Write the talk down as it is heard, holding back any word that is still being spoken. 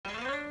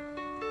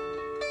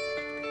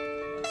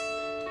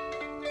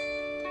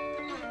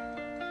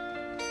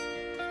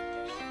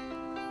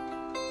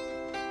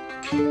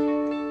I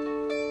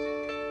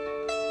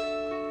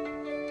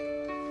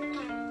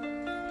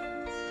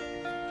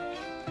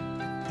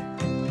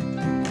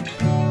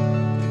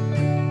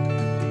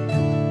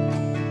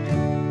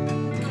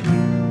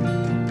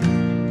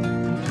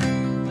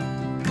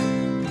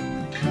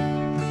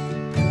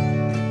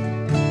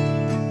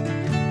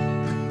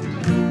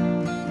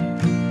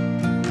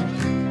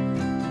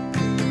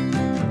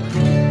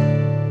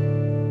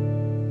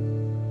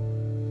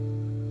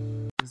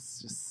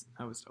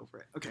was over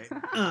it. Okay.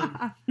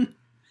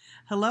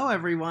 Hello,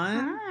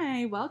 everyone.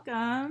 Hi,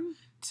 welcome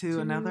to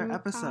another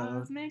episode.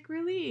 Cosmic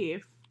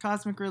Relief.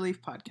 Cosmic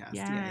Relief Podcast.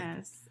 Yes.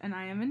 Yay. And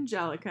I am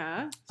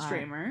Angelica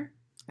Stramer.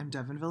 I'm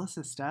Devin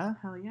Villasista.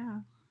 Hell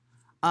yeah.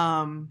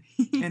 And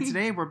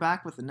today we're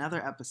back with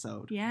another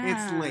episode.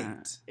 Yeah. It's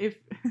late.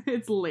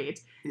 It's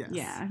late. Yes.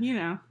 Yeah, you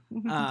know.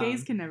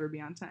 Gays can never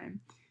be on time.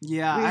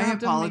 Yeah, we I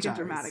have apologize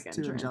to make a dramatic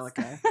to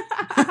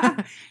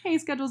Angelica. Hey,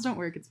 schedules don't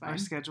work. It's fine. Our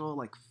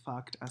schedule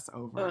fucked us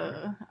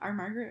over. Our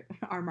Margaret.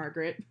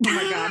 Oh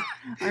my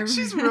god.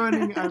 She's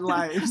ruining our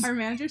lives. Our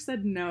manager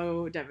said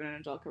no Devin and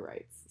Angelica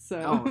writes.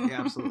 So. Oh,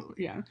 yeah,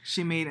 absolutely. Yeah.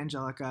 She made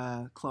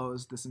Angelica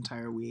close this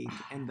entire week,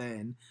 and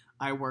then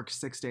I worked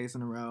 6 days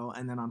in a row,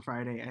 and then on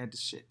Friday I had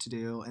shit to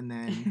do, and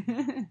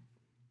then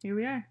Here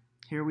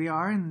we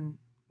are, and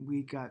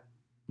we got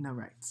no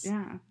rights.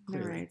 Yeah,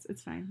 clearly. No rights.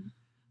 It's fine.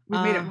 We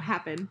made it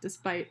happen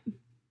despite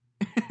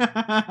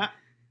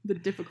the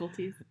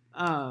difficulties.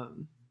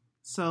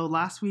 So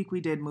last week we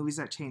did movies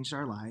that changed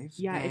our lives.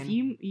 Yeah, if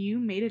you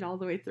made it all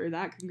the way through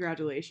that,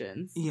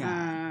 congratulations.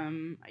 Yeah.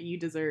 You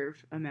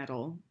deserve a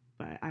medal,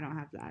 but I don't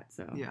have that,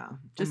 so yeah.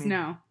 Just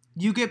know.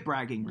 You get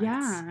bragging rights.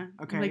 Yeah.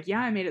 Okay.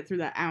 I made it through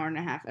that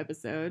hour-and-a-half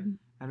episode.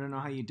 I don't know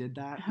how you did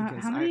that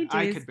because how many days?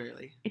 I could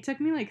barely. It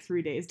took me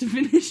 3 days to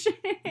finish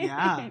it.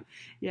 Yeah.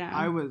 Yeah.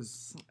 I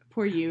was.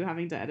 Poor you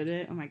having to edit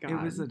it. Oh my god.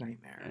 It was a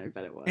nightmare. I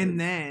bet it was. And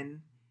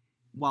then,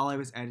 while I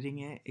was editing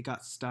it, it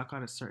got stuck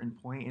on a certain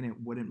point and it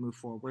wouldn't move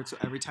forward. So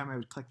every time I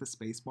would click the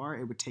space bar,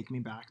 it would take me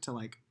back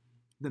to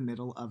the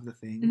middle of the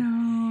thing.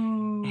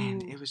 No.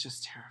 And it was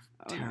just terrible.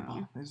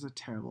 No. It was a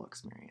terrible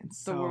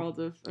experience. The world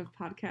of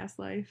podcast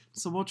life.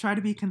 So we'll try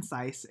to be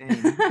concise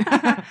and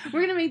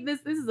we're gonna make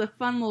this is a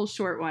fun little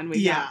short one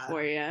we got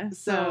for you.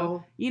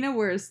 So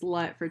we're a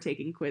slut for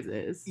taking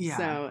quizzes. Yeah.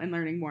 So and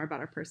learning more about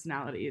our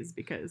personalities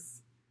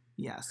because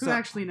who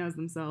actually knows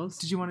themselves?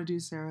 Did you want to do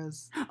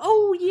Sarah's?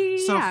 Oh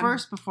yeah. So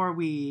first, before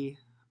we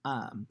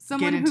someone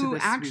get into who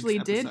this actually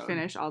week's did episode,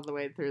 finish all the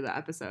way through the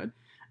episode,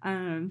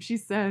 she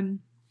said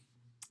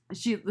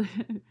she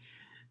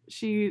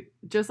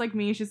just like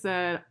me. She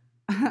said,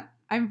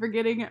 "I'm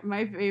forgetting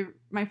my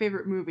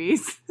favorite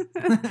movies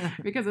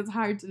because it's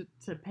hard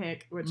to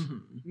pick." Which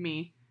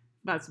me,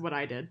 that's what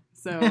I did.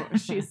 So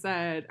she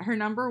said her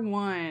number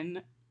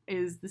one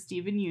is the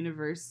Steven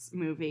Universe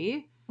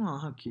movie. Oh,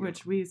 how cute.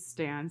 Which we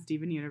stand,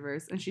 Steven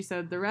Universe. And she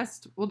said the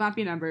rest will not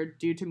be numbered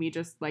due to me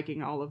just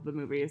liking all of the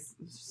movies.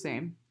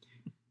 Same.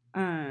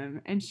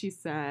 And she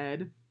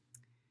said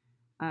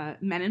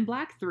Men in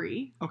Black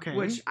 3. Okay.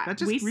 Which that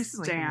just we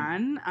recently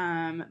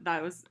stan.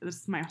 This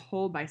is my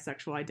whole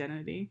bisexual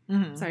identity.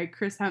 Mm-hmm. Sorry,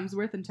 Chris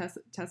Hemsworth and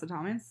Tessa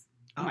Thomas.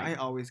 Oh, I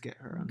always get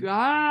her on.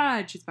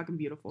 God, she's fucking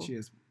beautiful. She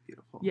is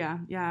beautiful. Yeah.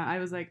 I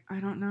was like,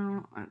 I don't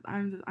know.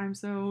 I'm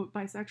so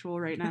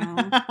bisexual right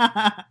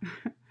now.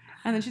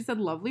 And then she said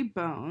Lovely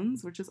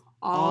Bones, which is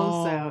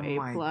also A+.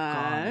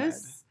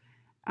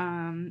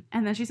 And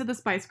then she said the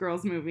Spice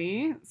Girls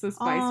movie. So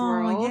Spice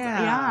World.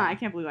 Yeah, I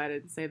can't believe I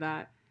didn't say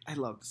that. I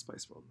love the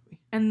Spice World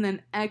movie. And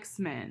then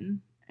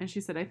X-Men. And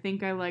she said, I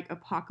think I like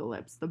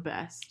Apocalypse the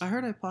best. I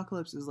heard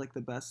Apocalypse is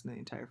the best in the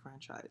entire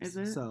franchise. Is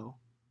it? So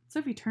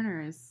Sophie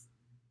Turner is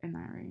in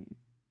that, right?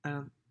 I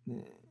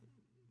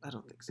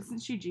don't think so.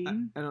 Isn't she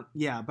Jean? I don't.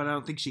 Yeah, but I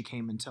don't think she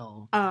came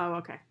until Oh,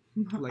 okay.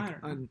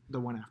 The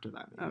one after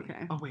that. Maybe.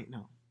 Okay. Oh wait,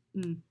 no.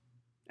 I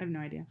have no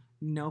idea.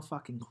 No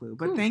fucking clue.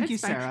 But thank you,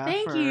 fine. Sarah.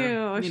 Thank for,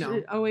 you. You know,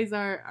 She's always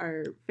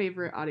our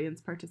favorite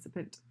audience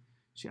participant.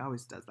 She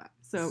always does that.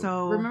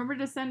 So remember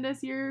to send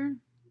us your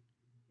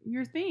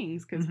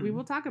things because we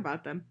will talk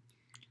about them.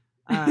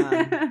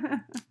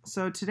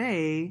 So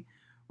today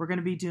we're going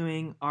to be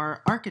doing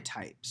our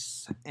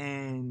archetypes.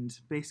 And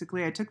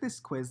basically I took this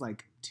quiz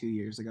 2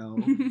 years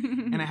ago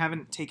and I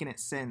haven't taken it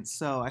since.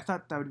 So I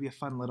thought that would be a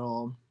fun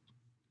little...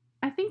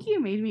 I think you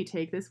made me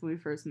take this when we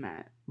first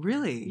met.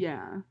 Really?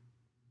 Yeah.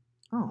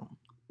 Oh.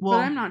 Well,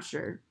 but I'm not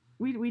sure.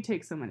 We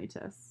take so many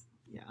tests.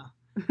 Yeah.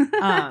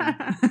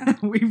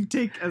 We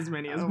take as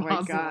many as possible.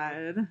 Oh my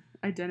god.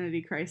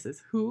 Identity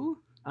crisis. Who?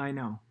 I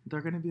know. They're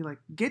going to be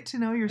get to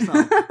know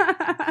yourself.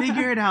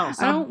 Figure it out.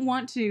 I don't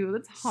want to.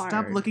 That's hard.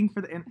 Stop looking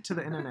to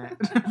the internet.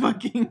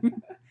 Fucking.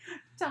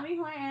 Tell me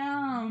who I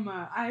am.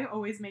 I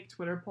always make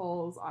Twitter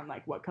polls on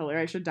what color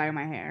I should dye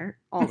my hair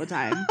all the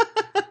time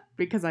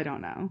because I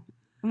don't know.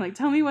 I'm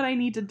tell me what I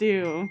need to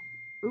do.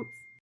 Oops.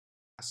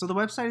 So the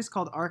website is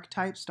called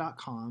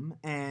archetypes.com,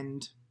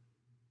 and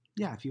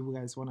yeah, if you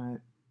guys want to,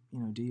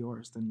 do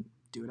yours, then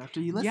do it after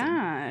you listen.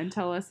 Yeah, and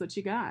tell us what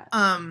you got.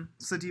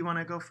 So do you want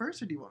to go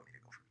first, or do you want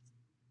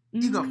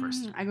me to go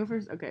first? You go first. I go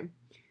first. Okay.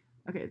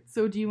 Okay,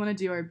 so do you want to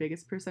do our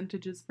biggest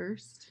percentages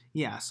first?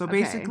 Yeah, so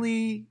Okay.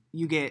 basically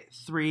you get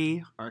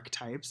 3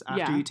 archetypes after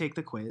Yeah. you take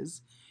the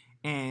quiz,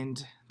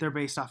 and they're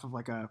based off of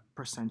like a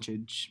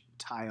percentage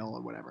tile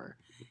or whatever.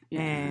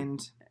 Yeah.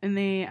 And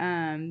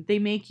they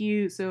make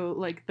you, so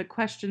like the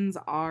questions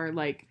are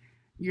like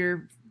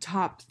your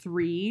top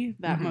 3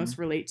 that Mhm. most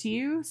relate to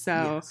you.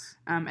 So yes.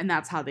 and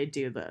that's how they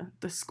do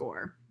the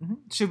score.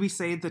 Should we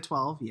say the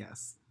 12?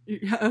 Yes.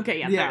 Okay,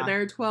 yeah. Yeah.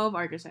 There are 12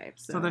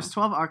 archetypes. So there's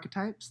 12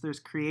 archetypes. There's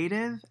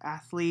creative,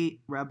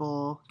 athlete,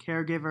 rebel,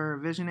 caregiver,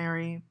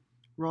 visionary,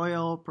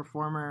 royal,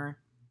 performer,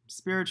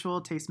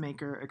 spiritual,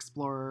 tastemaker,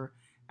 explorer,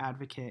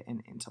 advocate,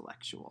 and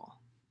intellectual.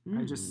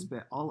 I just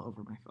spit all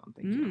over my phone.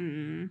 Thank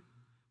you.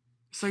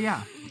 So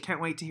yeah, can't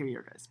wait to hear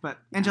your guys. But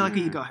Angelica,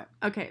 you go ahead.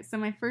 Okay, so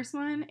my first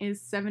one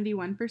is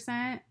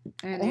 71%,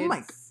 and Oh my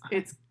God.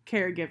 it's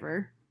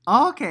caregiver.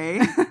 Oh,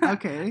 okay.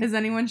 Okay. Is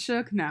anyone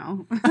shook?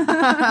 No.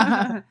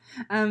 The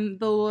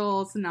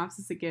little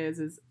synopsis it gives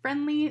is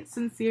friendly,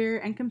 sincere,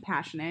 and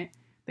compassionate.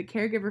 The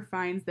caregiver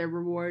finds their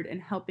reward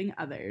in helping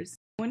others.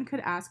 No one could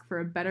ask for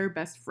a better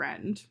best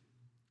friend.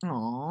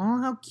 Aw,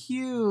 how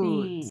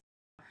cute.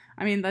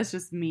 I mean, that's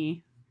just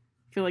me.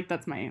 I feel like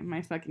that's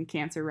my fucking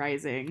Cancer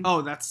rising.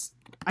 Oh, that's...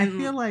 I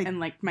feel like...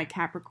 And like my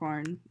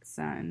Capricorn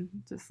sun.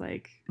 Just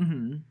like...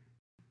 Mm-hmm.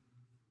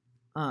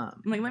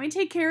 I'm like, let me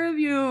take care of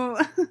you.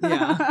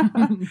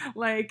 Yeah.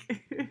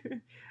 Like,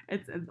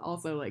 it's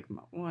also like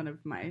one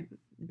of my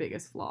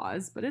biggest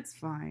flaws, but it's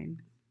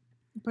fine.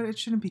 But it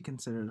shouldn't be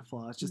considered a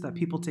flaw. It's just that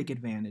people take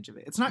advantage of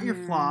it. It's not your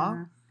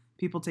flaw.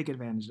 People take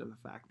advantage of the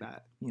fact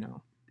that, you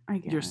know, I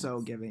guess. you're so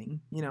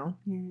giving, you know?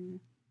 Yeah. Do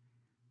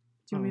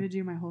you want me to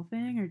do my whole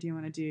thing, or do you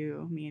want to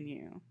do me and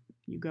you?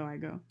 You go, I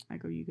go. I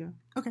go, you go.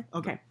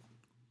 Okay.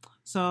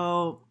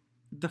 So,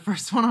 the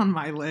first one on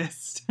my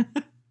list...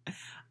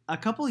 A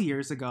couple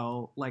years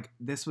ago, like,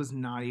 this was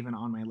not even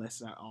on my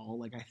list at all.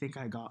 Like, I think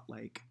I got,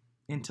 like,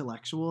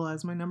 intellectual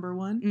as my number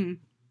 1.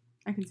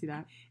 I can see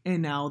that.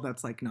 And now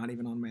that's, like, not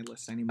even on my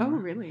list anymore. Oh,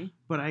 really?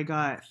 But I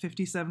got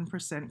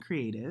 57%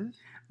 creative.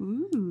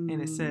 Ooh. And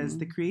it says,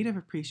 the creative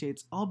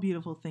appreciates all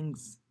beautiful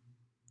things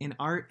in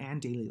art and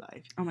daily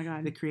life. Oh, my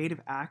God. The creative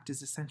act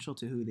is essential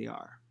to who they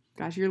are.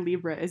 Gosh, your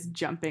Libra is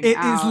jumping It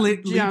out.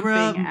 is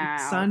Libra,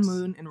 out. sun,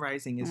 moon, and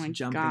rising is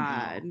jumping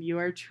out. You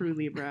are true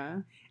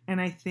Libra. And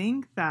I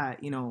think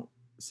that, you know,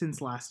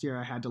 since last year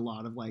I had a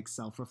lot of, like,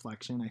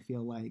 self-reflection. I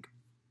feel like,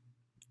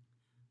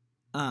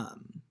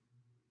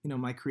 you know,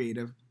 my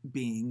creative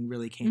being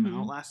really came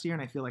out last year.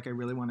 And I feel like I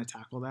really want to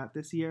tackle that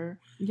this year.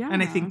 Yeah.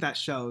 And I think that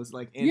shows,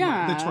 like, in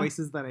the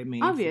choices that I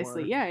made.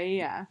 Obviously,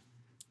 yeah.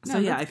 No, so,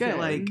 yeah, I feel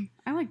like...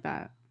 I like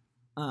that.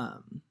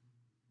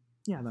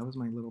 Yeah, that was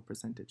my little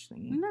percentage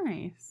thingy.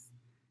 Nice.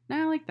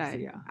 No, I like that. So,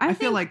 yeah. I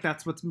feel like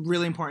that's what's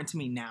really important to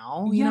me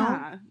now, you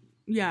know?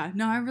 Yeah,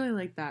 no, I really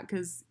like that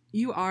because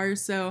you are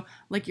so,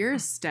 like, your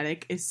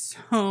aesthetic is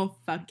so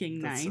fucking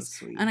nice. That's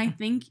so sweet. And I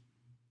think,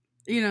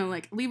 you know,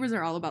 like, Libras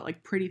are all about,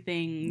 like, pretty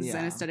things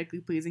and aesthetically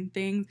pleasing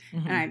things.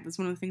 And that's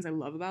one of the things I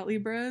love about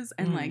Libras.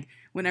 And, like,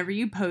 whenever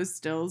you post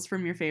stills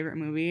from your favorite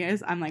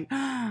movies, I'm like,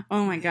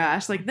 oh my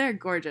gosh, like, they're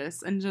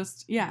gorgeous. And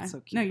just,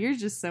 so no, you're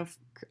just so,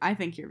 I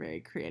think you're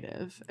very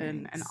creative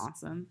and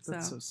awesome.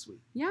 That's so sweet.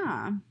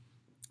 Yeah.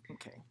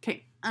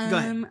 Okay. Go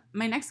ahead.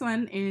 My next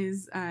one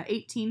is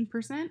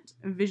 18%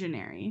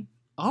 visionary.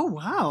 Oh,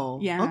 wow.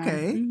 Yeah.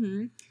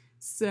 Okay.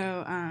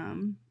 So,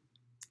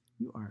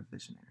 you are a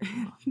visionary.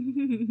 Huh?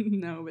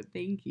 No, but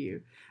thank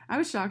you. I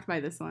was shocked by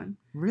this one.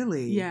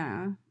 Really?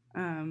 Yeah.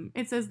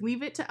 It says,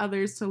 leave it to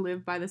others to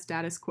live by the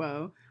status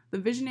quo. The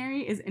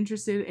visionary is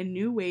interested in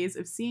new ways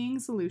of seeing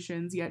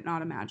solutions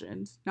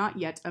not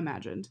yet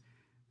imagined.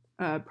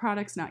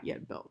 Products not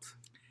yet built.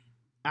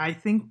 I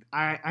think,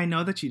 I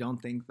know that you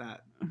don't think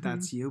that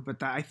that's you,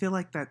 but I feel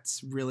like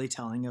that's really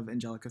telling of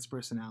Angelica's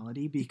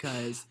personality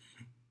because,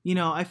 you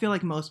know, I feel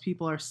like most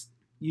people are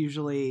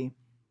usually,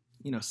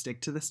 you know,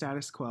 stick to the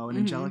status quo. And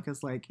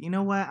Angelica's like, you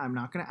know what? I'm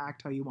not going to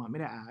act how you want me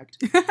to act.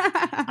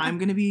 I'm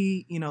going to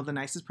be, you know, the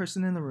nicest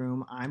person in the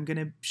room. I'm going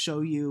to show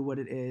you what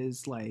it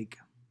is like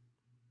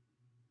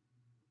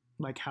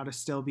how to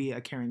still be a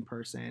caring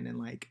person and,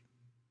 like,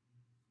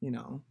 you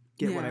know,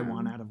 get what I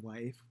want out of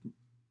life.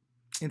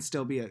 And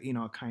still be a, you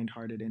know, a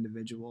kind-hearted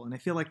individual. And I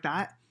feel like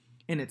that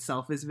in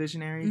itself is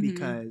visionary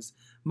because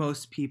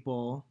most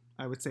people,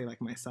 I would say like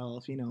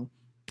myself, you know,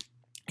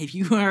 if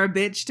you are a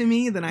bitch to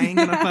me, then I ain't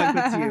gonna fuck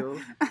with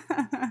you.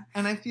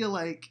 And I feel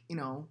like, you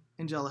know,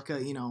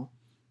 Angelica, you know,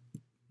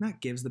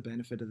 not gives the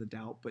benefit of the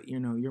doubt, but, you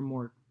know, you're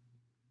more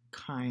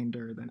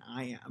kinder than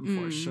I am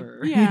for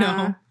sure. Yeah. You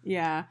know?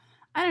 Yeah.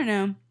 I don't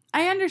know.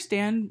 I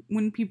understand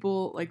when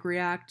people, like,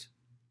 react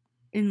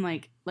in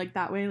like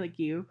that way, like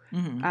you.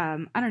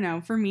 I don't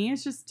know, for me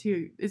it's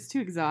too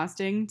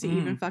exhausting to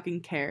even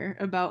fucking care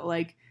about,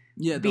 like,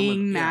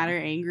 being mad or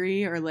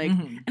angry or, like,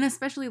 and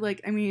especially,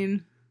 like, I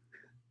mean,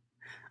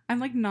 I'm,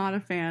 like, not a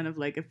fan of,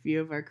 like, a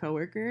few of our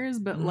coworkers,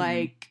 but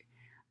like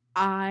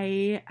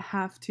I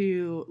have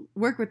to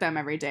work with them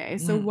every day.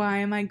 So why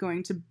am I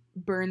going to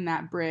burn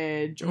that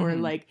bridge or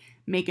like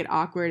make it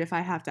awkward if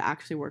I have to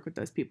actually work with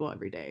those people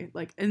every day?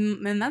 Like,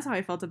 and that's how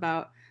I felt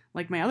about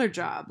like my other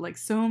job. Like,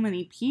 so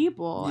many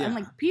people and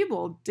like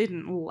people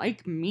didn't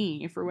like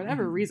me for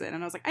whatever reason.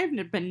 And I was like,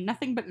 I've been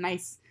nothing but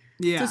nice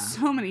to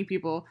so many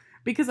people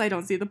because I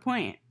don't see the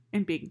point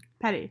in being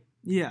petty.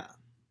 Yeah.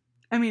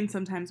 I mean,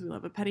 sometimes we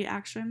love a petty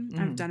action.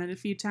 I've done it a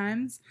few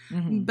times,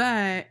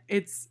 but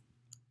it's,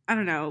 I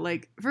don't know,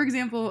 like, for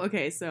example,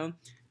 okay, so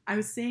I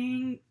was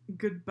saying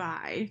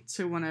goodbye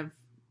to one of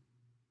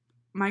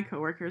my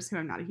coworkers who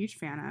I'm not a huge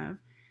fan of,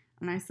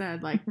 and I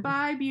said, like,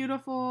 bye,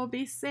 beautiful,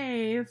 be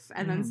safe,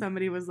 and then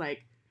somebody was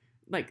like,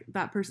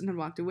 that person had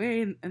walked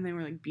away, and they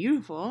were like,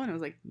 beautiful, and I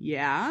was like,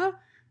 yeah,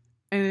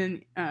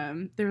 and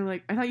then they were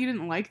like, I thought you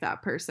didn't like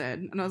that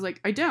person, and I was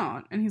like, I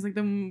don't, and he's like,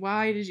 then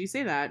why did you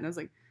say that? And I was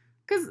like,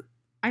 because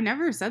I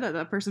never said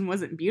that person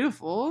wasn't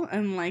beautiful,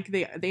 and like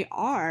they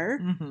are,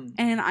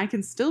 and I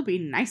can still be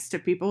nice to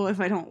people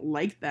if I don't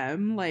like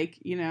them, like,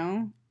 you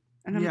know,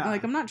 and I'm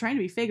like, I'm not trying to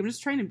be fake. I'm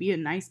just trying to be a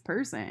nice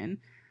person.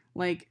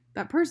 Like,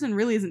 that person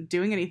really isn't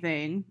doing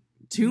anything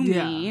to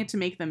me to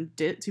make them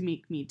to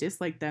make me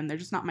dislike them. They're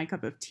just not my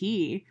cup of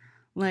tea.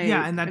 Like,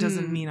 yeah, and that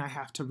doesn't mean I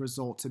have to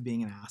resort to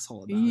being an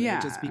asshole about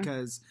it just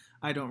because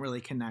I don't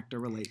really connect or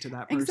relate to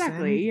that person.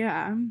 Exactly.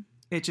 Yeah.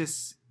 It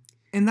just.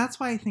 And that's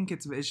why I think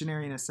it's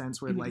visionary in a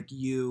sense where, like,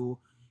 you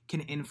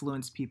can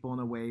influence people in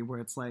a way where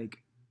it's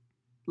like,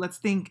 let's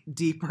think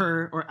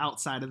deeper or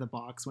outside of the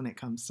box when it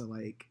comes to,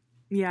 like...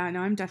 Yeah, no,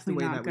 I'm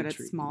definitely not good at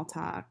small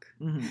talk.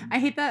 I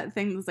hate that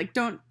thing that's like,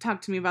 don't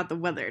talk to me about the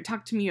weather.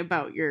 Talk to me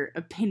about your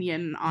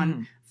opinion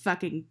on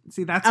fucking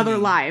that's other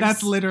me. lives.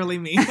 That's literally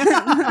me.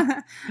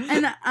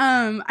 And,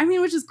 I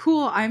mean, which is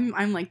cool.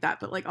 I'm like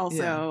that. But, like,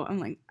 also, I'm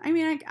like, I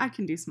mean, I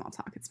can do small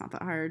talk. It's not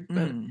that hard.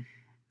 But...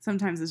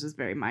 sometimes it's just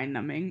very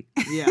mind-numbing.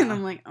 Yeah. And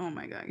I'm like, oh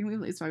my God, can we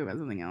please talk about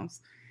something else?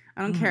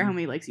 I don't care how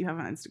many likes you have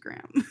on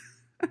Instagram.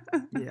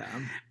 Yeah.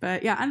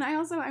 But yeah, and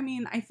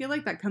I feel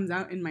like that comes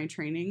out in my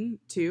training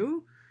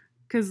too.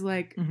 Because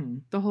like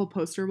the whole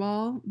poster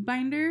wall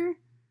binder.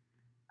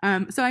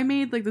 So I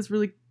made like this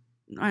really,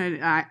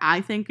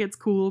 I think it's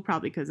cool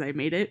probably because I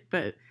made it.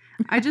 But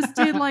I just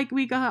did like,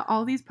 we got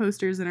all these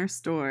posters in our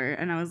store.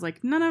 And I was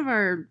like, none of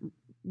our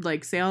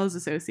like sales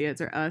associates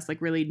or us like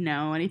really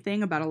know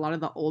anything about a lot of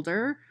the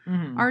older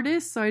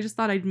artists, so I just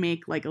thought I'd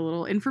make like a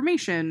little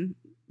information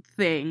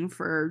thing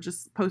for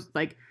just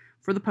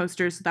for the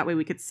posters, so that way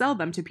we could sell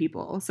them to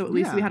people, so at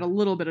least we had a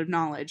little bit of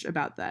knowledge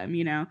about them,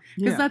 you know,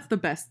 because that's the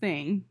best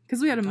thing.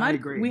 Because we had a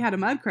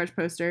Mudcrush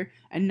poster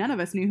and none of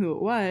us knew who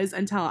it was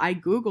until I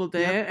googled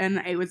it,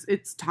 and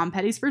it's Tom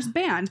Petty's first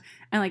band,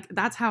 and like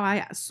that's how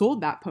I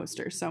sold that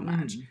poster so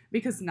much,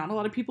 because not a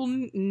lot of people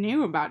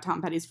knew about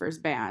Tom Petty's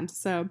first band.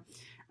 So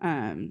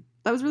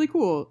that was really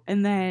cool.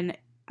 And then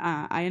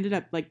I ended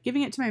up like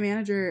giving it to my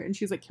manager, and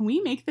she's like, can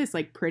we make this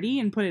like pretty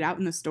and put it out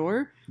in the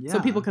store so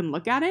people can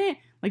look at it,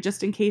 like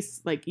just in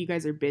case like you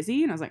guys are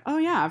busy? And I was like, oh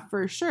yeah,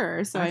 for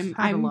sure. So I've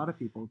had a lot of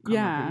people come up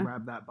and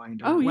grab that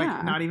binder. Oh like,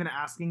 yeah. Not even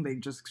asking, they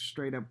just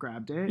straight up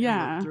grabbed it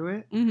and looked through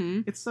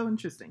it. It's so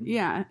interesting.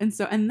 Yeah.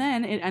 And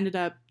then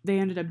they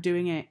ended up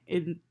doing it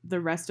in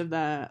the rest of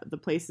the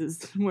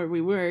places where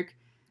we work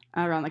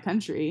around the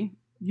country.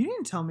 You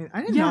didn't tell me.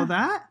 I didn't know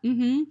that.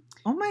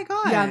 Oh my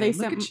God. Yeah, they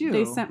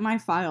sent my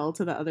file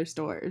to the other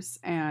stores,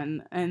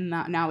 and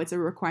now it's a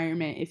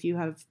requirement. If you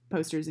have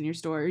posters in your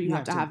store, you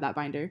have to have that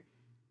binder.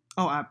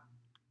 Oh,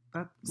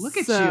 look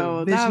at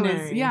you.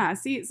 Visionary. That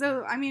was, see,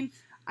 so I mean,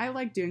 I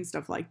like doing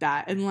stuff like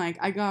that, and like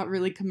I got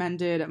really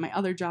commended at my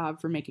other job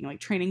for making like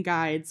training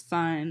guides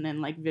fun and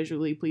like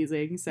visually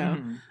pleasing. So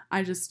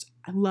I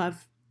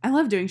love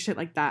doing shit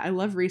like that. I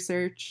love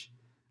research.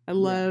 I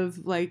love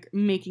like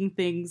making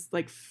things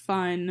like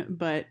fun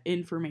but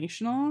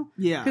informational.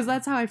 Yeah. Because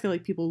that's how I feel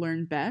like people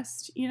learn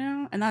best, you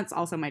know? And that's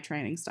also my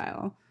training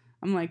style.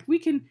 I'm like, we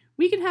can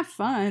have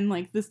fun.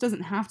 Like, this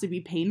doesn't have to be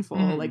painful.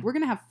 Like, we're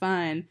gonna have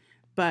fun,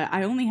 but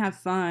I only have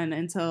fun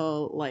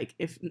until like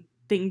if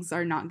things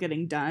are not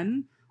getting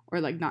done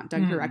or like not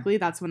done correctly,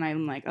 that's when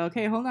I'm like,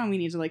 okay, hold on, we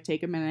need to like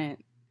take a minute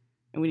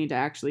and we need to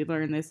actually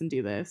learn this and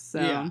do this.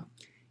 So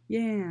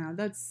yeah,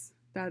 that's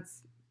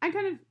I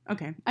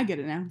get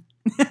it now.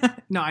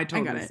 No, I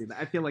totally see that.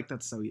 I feel like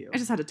that's so you. I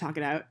just had to talk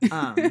it out.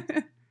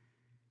 Did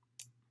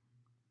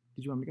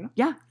you want me to go?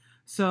 Yeah.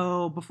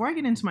 So before I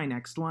get into my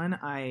next one,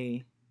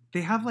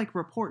 they have like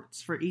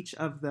reports for each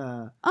of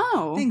the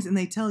things, and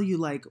they tell you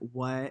like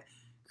what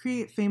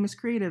famous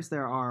creatives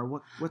there are,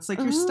 what's like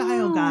your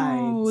style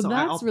guide. So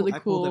that's really cool.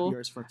 I pulled up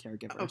yours for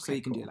caregiver, so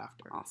you can do it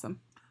after. Awesome.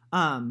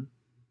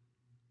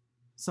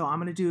 So I'm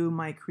gonna do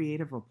my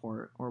creative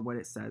report, or what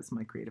it says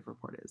my creative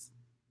report is.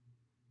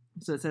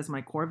 So it says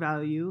my core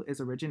value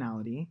is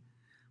originality.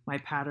 My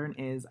pattern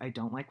is I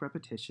don't like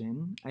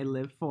repetition. I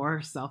live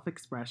for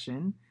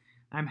self-expression.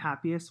 I'm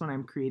happiest when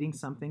I'm creating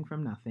something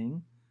from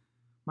nothing.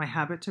 My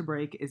habit to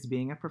break is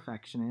being a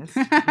perfectionist.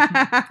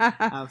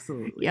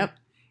 Absolutely. Yep.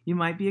 You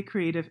might be a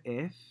creative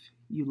if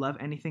you love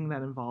anything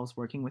that involves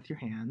working with your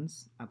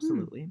hands.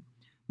 Absolutely.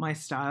 My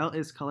style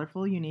is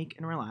colorful, unique,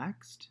 and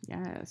relaxed.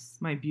 Yes.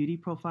 My beauty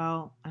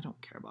profile, I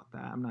don't care about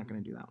that. I'm not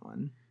going to do that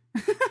one.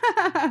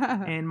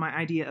 And my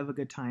idea of a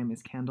good time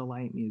is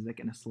candlelight, music,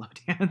 and a slow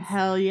dance.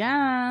 Hell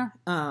yeah.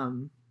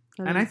 And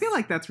I feel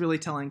like that's really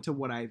telling to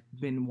what I've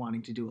been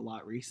wanting to do a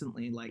lot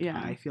recently. Like,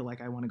 I feel like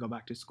I want to go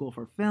back to school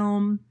for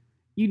film.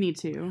 You need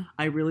to.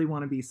 I really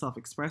want to be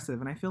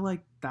self-expressive. And I feel like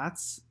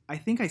I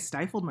think I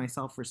stifled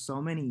myself for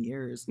so many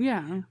years.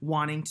 Yeah.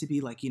 Wanting to be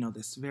like,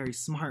 this very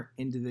smart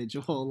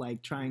individual,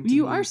 like trying to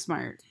You are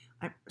smart.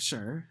 I'm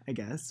sure, I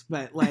guess.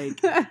 But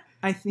like,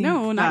 I think.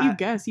 No, not you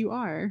guess. You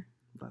are.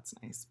 That's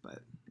nice, but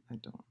I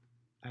don't.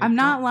 I'm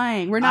not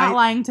lying. We're not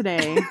lying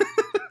today.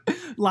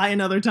 Lie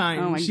another time.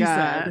 Oh my she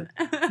God.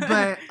 said.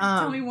 But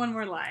tell me one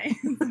more lie.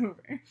 It's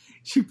over.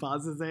 She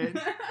pauses it.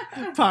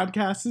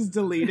 Podcast is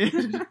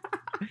deleted.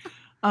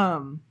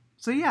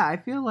 So yeah, I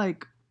feel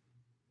like,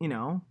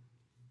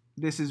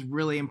 this is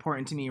really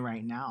important to me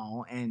right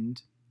now.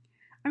 And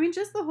I mean,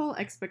 just the whole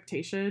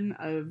expectation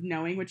of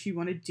knowing what you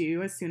want to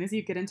do as soon as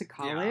you get into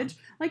college. Yeah.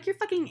 Like, you're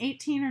fucking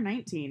 18 or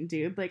 19,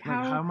 dude. Like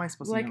how am I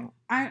supposed to know?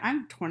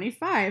 I'm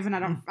 25 and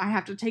I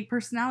have to take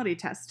personality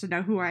tests to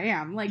know who I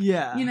am. Like,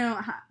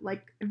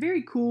 like,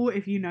 very cool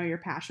if you know your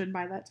passion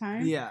by that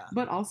time. Yeah.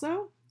 But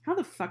also, how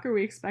the fuck are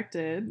we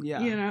expected?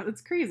 Yeah.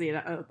 It's crazy,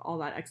 all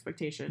that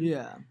expectation.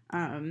 Yeah.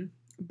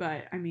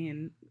 But I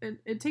mean,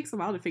 it takes a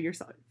while to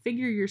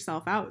figure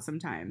yourself out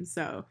sometimes.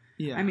 So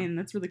yeah, I mean,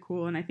 that's really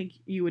cool, and I think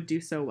you would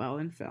do so well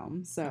in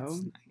film. So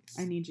nice.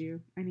 I need you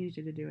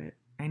to do it.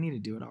 I need to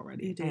do it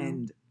already. You do.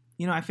 And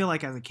I feel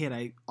like as a kid,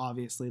 I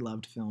obviously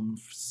loved film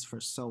for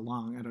so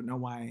long. I don't know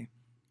why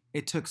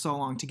it took so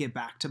long to get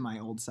back to my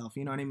old self.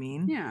 You know what I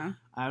mean? Yeah.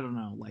 I don't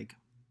know, like.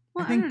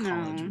 Well, I think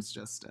college was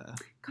just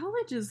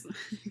college is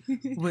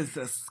was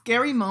a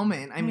scary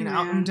moment. I mean,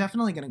 I'm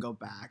definitely gonna go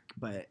back,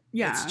 but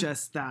it's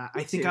just that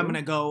I think I'm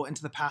gonna go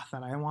into the path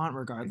that I want,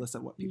 regardless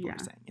of what people are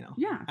saying.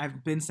 Yeah,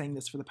 I've been saying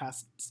this for the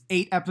past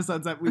 8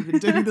 episodes that we've been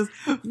doing this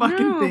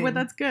fucking thing. But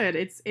that's good.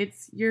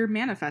 It's you're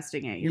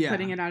manifesting it. You're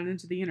putting it out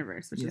into the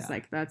universe, which is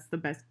like that's the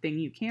best thing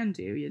you can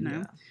do.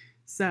 Yeah.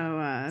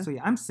 So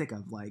yeah, I'm sick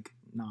of like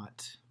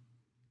not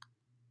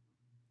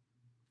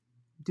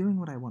doing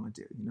what I want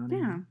to do. You know what I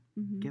mean?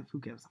 Mm-hmm. Who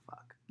gives a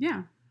fuck?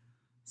 Yeah.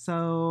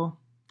 So,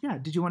 yeah.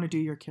 Did you want to do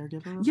your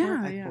caregiver report?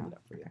 Yeah, I pulled it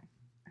up for you.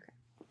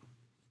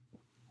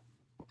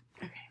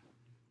 Okay.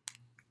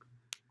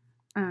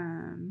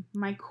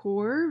 My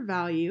core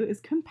value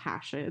is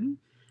compassion.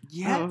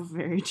 Yes. Oh,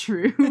 very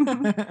true.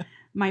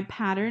 My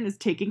pattern is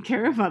taking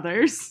care of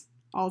others.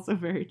 Also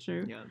very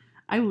true. Yeah.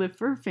 I live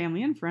for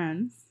family and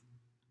friends.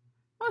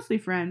 Mostly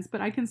friends, but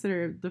I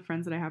consider the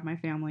friends that I have my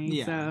family.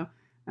 Yeah. So,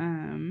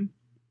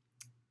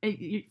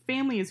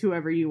 family is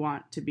whoever you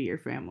want to be your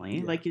family.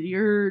 Yeah. Like,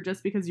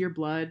 just because you're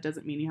blood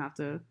doesn't mean you have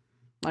to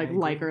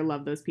like or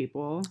love those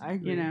people. I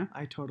agree.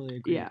 I totally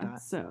agree with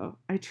that. So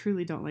I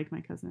truly don't like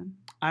my cousin.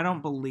 I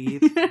don't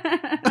believe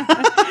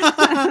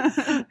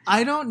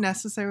I don't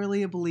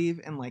necessarily believe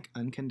in like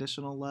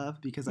unconditional love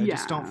because I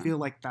just don't feel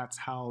like that's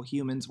how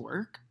humans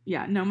work.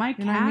 Yeah, no, my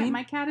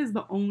cat is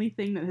the only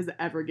thing that has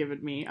ever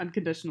given me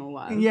unconditional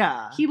love.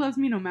 Yeah. He loves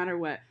me no matter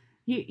what.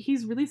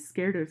 He's really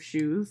scared of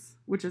shoes,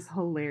 which is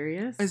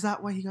hilarious. Is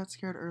that why he got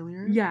scared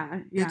earlier?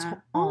 Yeah.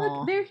 Oh,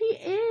 look, there he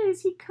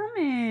is. He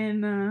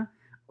coming.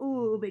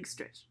 Oh, big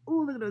stretch.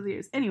 Oh, look at those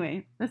ears.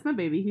 Anyway, that's my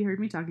baby. He heard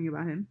me talking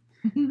about him.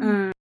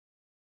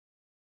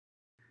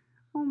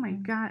 Oh my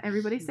God.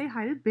 Everybody say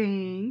hi to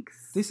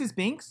Binks. This is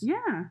Binks?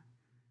 Yeah.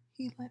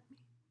 He let me.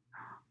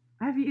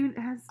 I've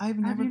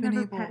never been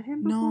able to pet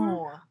him before?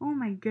 No. Oh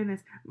my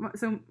goodness.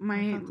 So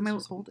my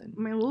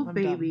little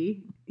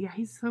baby. Done. Yeah,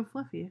 he's so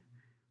fluffy.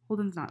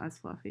 Holden's not as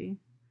fluffy.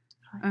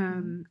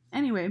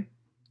 Anyway,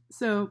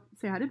 so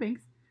say hi to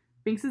Binks.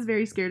 Binks is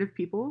very scared of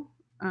people.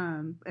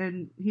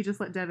 And he just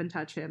let Devin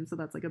touch him, so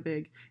that's like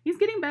he's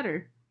getting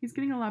better. He's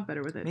getting a lot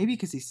better with it. Maybe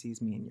because he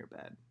sees me in your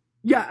bed.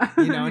 Yeah.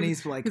 And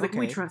he's like, okay.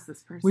 We trust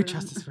this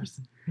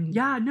person.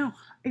 Yeah, no.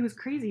 It was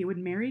crazy.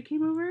 When Mary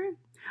came over,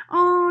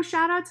 oh,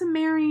 shout out to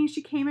Mary.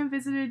 She came and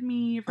visited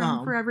me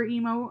from Forever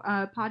Emo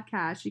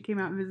podcast. She came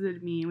out and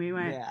visited me. We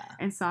went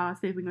and saw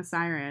Sleeping with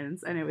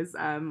Sirens, and it was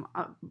I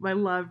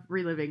love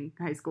reliving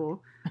high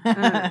school. But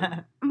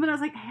I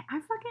was like, hey,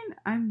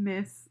 I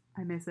miss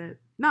it.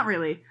 Not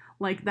really.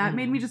 Like, that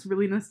made me just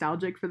really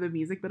nostalgic for the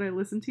music that I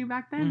listened to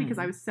back then because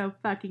I was so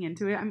fucking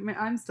into it. I mean,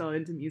 I'm still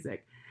into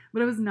music.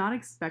 But I was not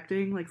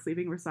expecting, like,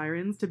 Sleeping with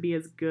Sirens to be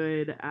as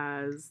good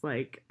as,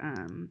 like,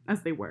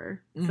 as they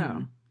were.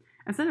 So,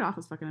 and Set It Off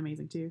was fucking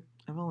amazing, too.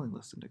 I've only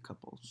listened to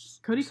couples.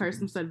 Cody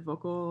Carson said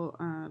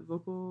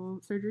vocal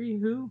surgery,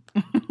 who?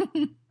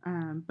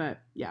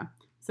 But, yeah.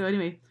 So,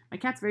 anyway, my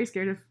cat's very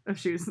scared of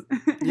shoes.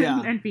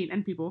 And feet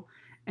and people.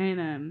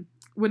 And,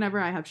 whenever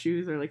I have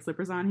shoes or, like,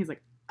 slippers on, he's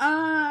like,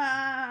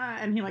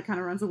 and he, like, kind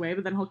of runs away,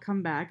 but then he'll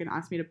come back and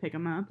ask me to pick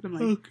him up. And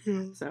I'm like,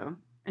 so...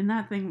 And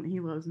that thing, he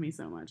loves me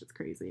so much. It's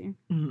crazy.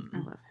 I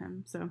love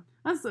him. So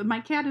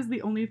my cat is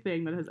the only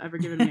thing that has ever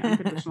given me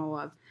unconditional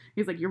love.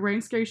 He's like, you're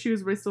wearing scary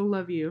shoes, but I still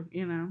love you,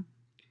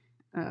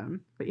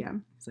 But yeah.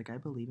 He's like, I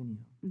believe in you.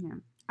 Yeah.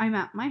 I'm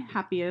at my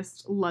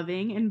happiest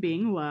loving and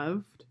being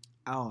loved.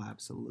 Oh,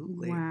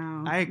 absolutely.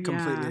 Wow. I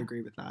completely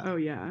agree with that. Oh,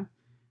 yeah.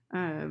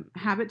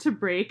 Habit to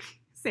break,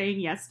 saying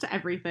yes to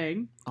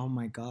everything. Oh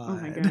my God. Oh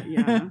my God,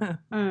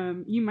 yeah.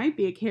 You might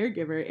be a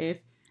caregiver if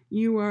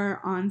you are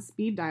on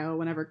speed dial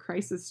whenever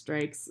crisis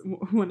strikes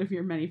one of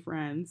your many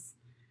friends.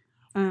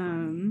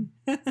 And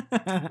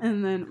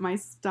then my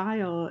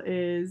style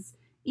is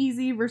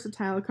easy,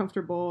 versatile,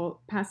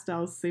 comfortable.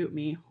 Pastels suit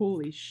me.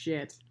 Holy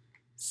shit.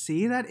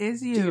 See, that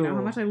is you. Do you know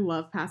how much I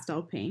love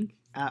pastel pink?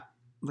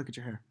 Look at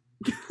your hair.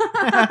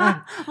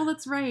 Oh,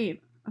 that's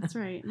right. That's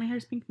right. My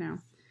hair's pink now.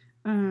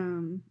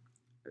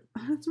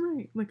 That's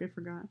right. Like I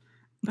forgot.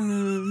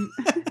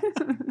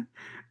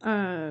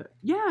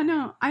 Yeah,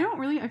 no, I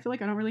feel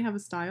like I don't really have a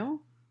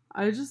style.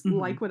 I just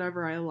like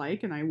whatever I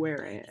like and I wear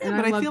it. Yeah, and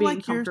but I love feel being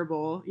like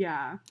comfortable.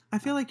 Yeah. I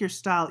feel like your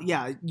style,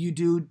 yeah, you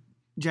do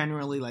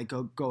generally like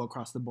go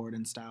across the board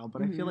in style,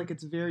 but I feel like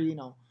it's very, you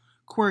know,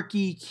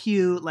 quirky,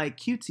 cute, like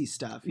cutesy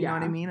stuff. You know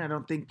what I mean? I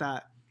don't think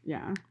that.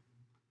 Yeah.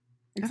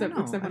 Except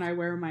when I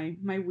wear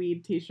my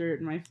weed t-shirt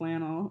and my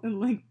flannel and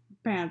like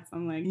pants,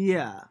 I'm like,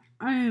 yeah.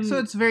 So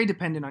it's very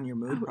dependent on your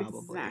mood,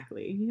 probably.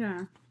 Exactly.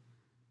 Yeah.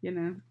 You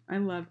know,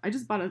 I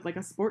just bought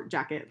a sport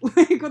jacket,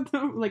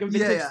 like a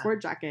vintage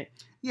sport jacket.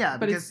 Yeah,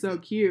 but it's so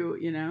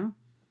cute, you know.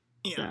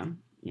 Yeah. So,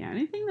 yeah,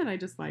 anything that I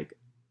just like,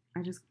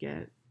 I just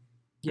get.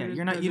 Yeah,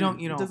 you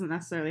don't. It doesn't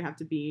necessarily have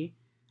to be.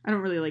 I don't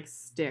really like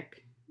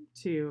stick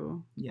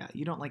to. Yeah,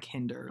 you don't like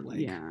hinder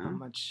how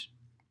much.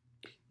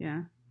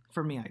 Yeah.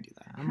 For me, I do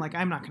that. I'm like,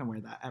 I'm not gonna wear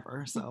that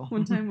ever. So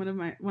one time,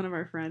 one of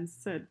our friends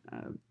said,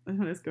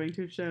 when I was going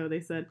to a show, they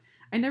said,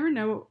 "I never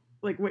know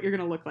like what you're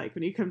gonna look like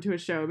when you come to a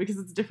show because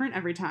it's different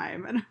every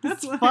time." And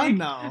that's like, fun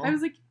though. I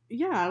was like,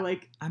 yeah,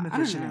 like I'm a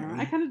visionary.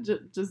 I kind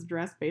of just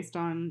dress based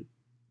on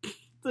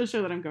the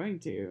show that I'm going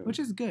to, which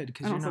is good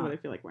because also what I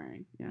feel like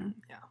wearing. Yeah.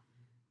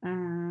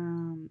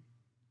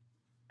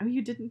 Oh,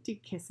 you didn't do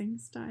kissing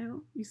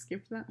style? You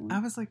skipped that one? I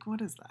was like,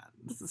 what is that?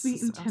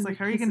 Sweet and tender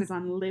kisses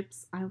on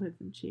lips, eyelids,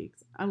 and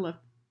cheeks. I love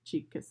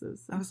cheek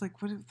kisses. I was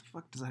like, what the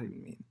fuck does that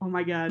even mean? Oh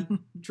my God.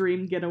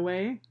 Dream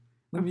getaway?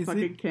 Let me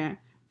fucking see. Can't.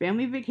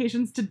 Family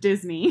vacations to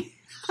Disney.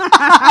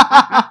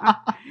 Oh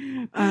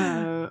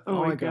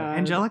my God.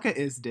 Angelica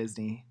is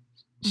Disney.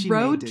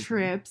 Road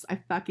trips. I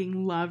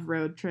fucking love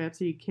road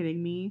trips. Are you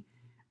kidding me?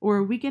 Or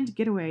a weekend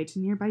getaway to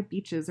nearby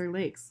beaches or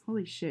lakes.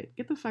 Holy shit.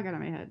 Get the fuck out of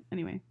my head.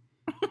 Anyway.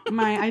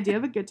 My idea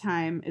of a good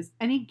time is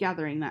any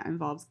gathering that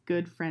involves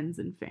good friends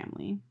and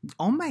family.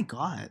 Oh my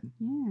God.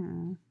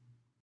 Yeah.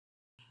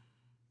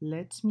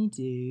 Let me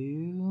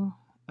do.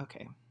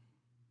 Okay.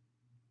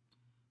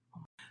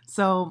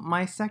 So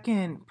my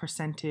second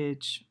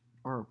percentage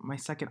or my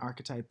second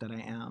archetype that I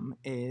am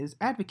is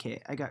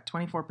advocate. I got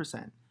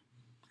 24%.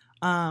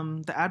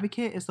 The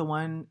advocate is the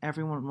one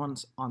everyone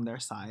wants on their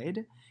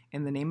side.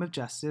 In the name of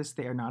justice,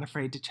 they are not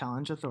afraid to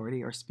challenge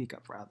authority or speak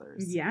up for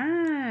others.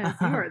 Yes,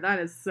 that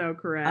is so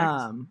correct.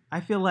 I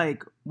feel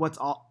like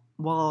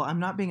while I'm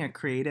not being a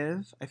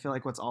creative, I feel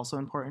like what's also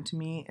important to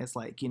me is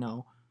like, you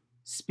know,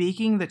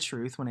 speaking the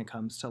truth when it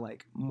comes to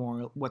like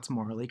what's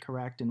morally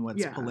correct and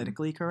what's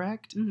politically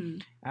correct.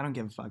 I don't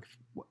give a fuck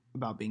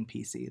about being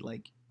PC,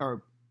 like,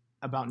 or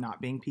about not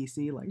being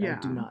PC. Like, I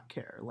do not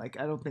care. Like,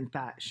 I don't think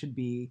that should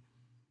be.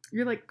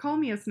 You're like, call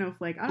me a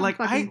snowflake. I don't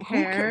fucking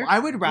care. I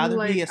would rather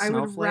be a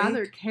snowflake. I would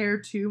rather care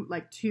too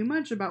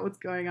much about what's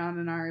going on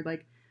in our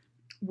like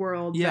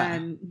world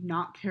than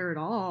not care at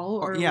all.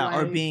 Or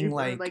being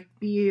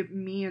be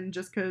me and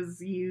just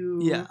because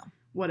you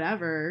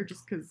whatever,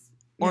 just because.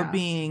 Or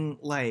being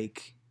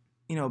like,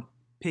 you know,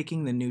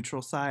 picking the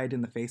neutral side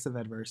in the face of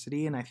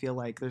adversity. And I feel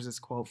like there's this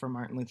quote from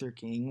Martin Luther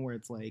King where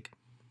it's like,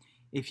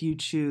 if you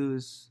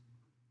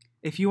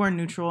are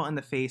neutral in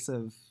the face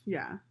of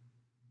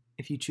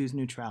if you choose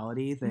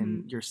neutrality,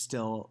 then you're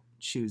still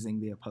choosing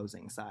the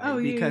opposing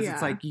side because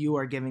it's like you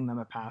are giving them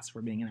a pass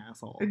for being an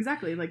asshole.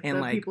 Exactly, like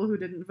the people who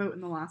didn't vote in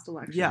the last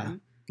election. Yeah,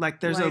 like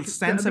there's a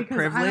sense of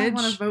privilege. I don't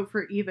want to vote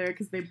for either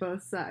because they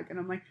both suck, and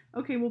I'm like,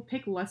 okay, we'll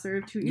pick lesser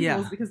of two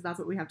evils because that's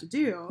what we have to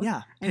do.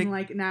 Yeah, and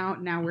like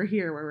now we're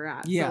here where we're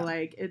at. Yeah, so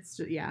like it's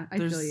just, I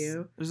feel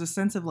you. There's a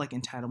sense of like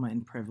entitlement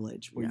and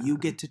privilege where you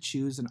get to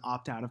choose and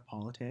opt out of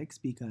politics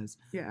because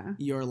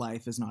your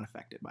life is not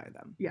affected by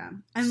them. Yeah,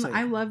 and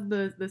I love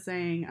the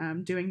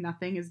saying, "Doing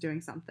nothing is doing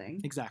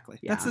something." Exactly,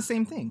 that's the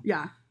same thing.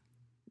 Yeah,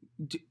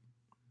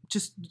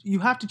 just you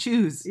have to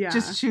choose. Yeah,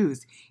 just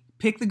choose.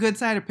 Pick the good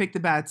side or pick the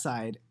bad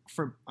side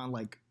for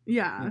you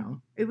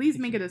know, at least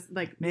make it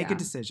a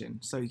decision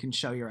so you can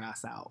show your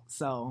ass out.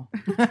 So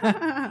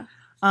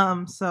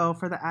so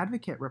for the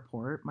advocate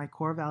report, my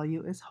core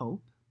value is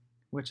hope,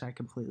 which I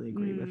completely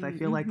agree with. I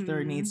feel like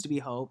there needs to be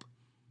hope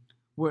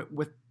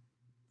with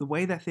the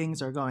way that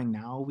things are going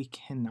now. We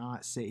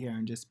cannot sit here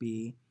and just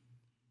be,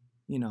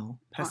 you know,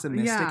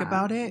 pessimistic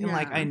about it. And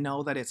like, I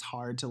know that it's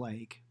hard to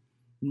like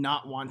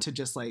not want to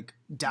just like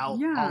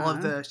doubt all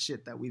of the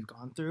shit that we've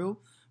gone through.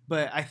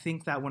 But I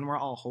think that when we're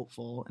all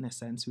hopeful, in a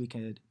sense, we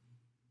could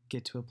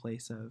get to a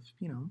place of,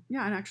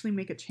 Yeah, and actually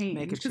make a change.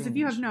 Make a Because if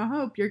you have change. no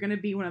hope, you're going to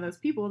be one of those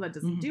people that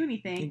doesn't do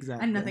anything.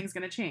 Exactly. And nothing's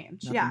going to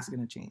change. Nothing's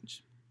going to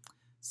change.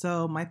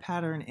 So my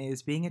pattern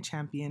is being a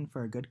champion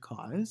for a good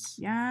cause.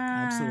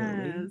 Yeah.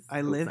 Absolutely.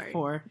 I live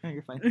for... No,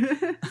 you're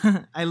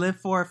fine. I live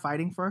for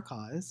fighting for a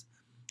cause.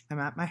 I'm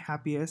at my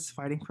happiest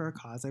fighting for a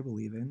cause I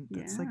believe in.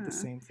 That's like the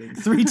same thing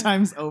 3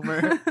 times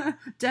over.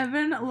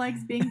 Devin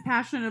likes being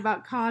passionate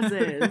about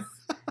causes.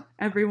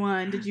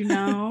 Everyone, did you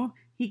know?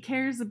 He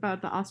cares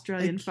about the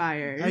Australian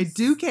fires. I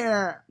do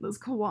care. Those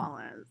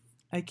koalas.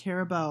 I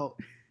care about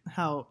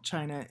how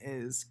China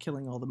is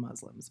killing all the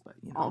Muslims, but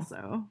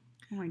Also.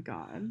 Oh my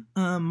god.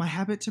 My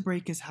habit to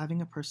break is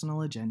having a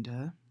personal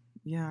agenda.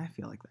 Yeah, I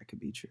feel like that could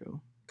be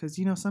true. Because,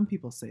 some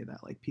people say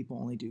that, like, people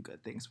only do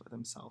good things for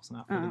themselves,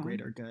 not for the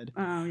greater good.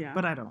 Oh, yeah.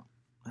 But I don't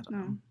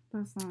know.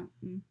 That's not...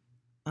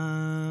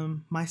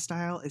 My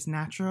style is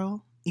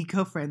natural,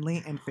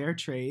 eco-friendly, and fair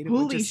trade,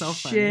 Holy which is so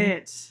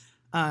shit.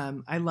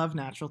 funny. I love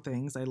natural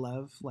things. I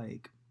love,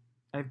 like,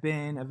 I've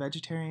been a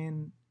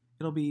vegetarian.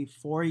 It'll be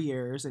 4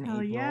 years in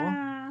April.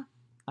 Yeah.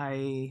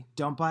 I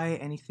don't buy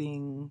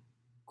anything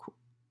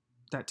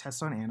that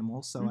tests on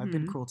animals, so I've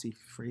been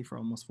cruelty-free for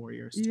almost 4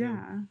 years, too.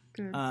 Yeah,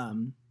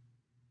 good.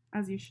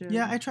 As you should.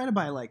 Yeah, I try to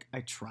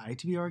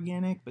be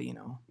organic, but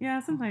Yeah,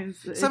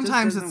 sometimes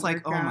it's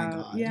like, oh my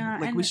god. Yeah.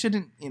 Like, we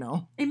shouldn't,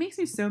 It makes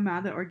me so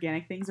mad that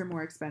organic things are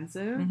more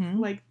expensive.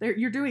 Like,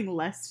 you're doing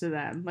less to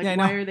them. Like, yeah,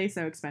 why are they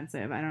so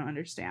expensive? I don't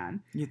understand.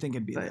 You think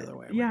it'd be the other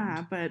way around.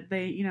 Yeah, but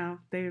they,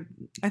 they...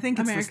 I think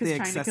it's America's just the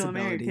trying to kill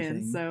accessibility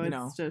Americans, thing,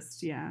 so it's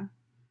just, yeah.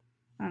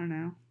 I don't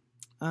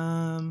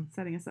know.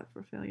 Setting us up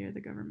for failure, the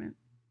government.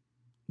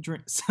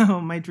 So,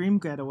 my dream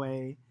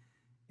getaway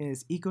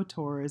is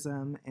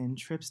ecotourism and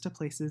trips to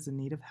places in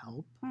need of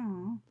help.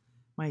 Aww.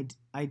 My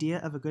idea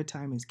of a good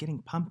time is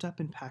getting pumped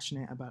up and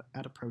passionate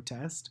at a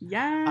protest.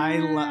 Yeah.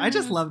 I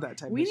just love that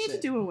type of shit. We need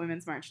to do a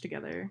women's march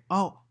together.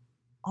 Oh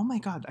my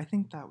god, I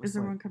think that was Is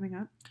there one coming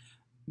up?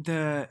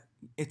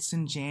 It's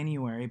in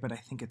January, but I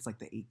think it's like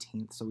the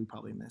 18th, so we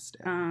probably missed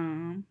it.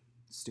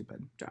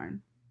 Stupid.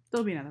 Darn.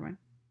 There'll be another one.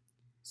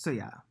 So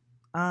yeah.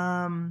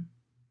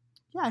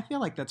 Yeah, I feel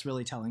like that's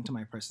really telling to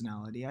my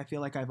personality. I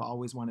feel like I've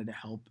always wanted to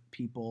help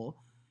people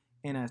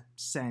in a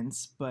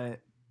sense, but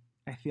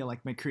I feel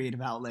like my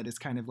creative outlet is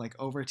kind of like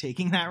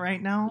overtaking that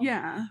right now.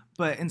 Yeah.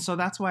 And so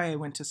that's why I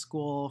went to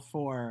school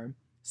for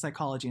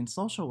psychology and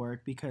social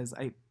work, because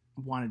I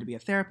wanted to be a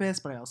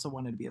therapist, but I also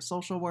wanted to be a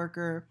social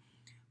worker.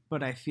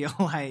 But I feel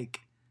like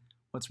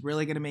what's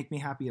really going to make me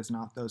happy is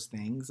not those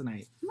things. And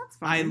that's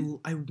fine.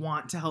 I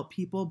want to help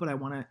people, but I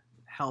want to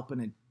help in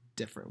a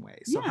different way.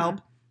 So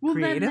help. Well,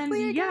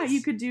 creatively, then,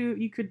 you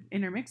could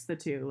intermix the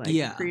two, like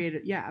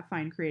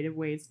find creative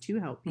ways to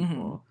help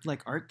people,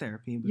 like art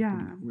therapy would be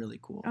really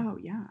cool. Oh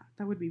yeah,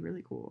 that would be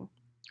really cool.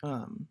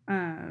 Or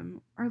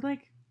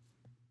like,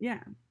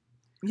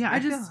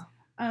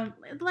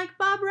 like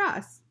Bob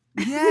Ross.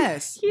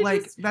 Yes,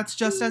 that's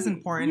just as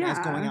important as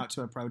going out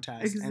to a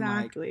protest.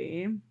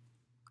 Exactly.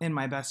 And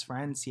my best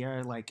friend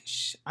Sierra,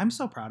 I'm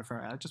so proud of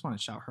her. I just want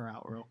to shout her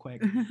out real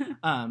quick.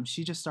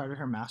 She just started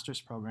her master's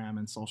program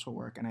in social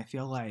work, and I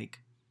feel like,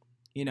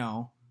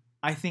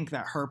 I think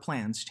that her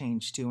plans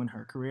changed too in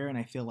her career, and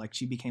I feel like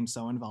she became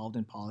so involved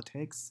in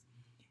politics,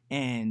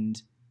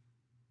 and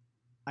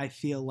I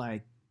feel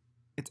like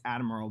it's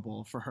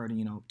admirable for her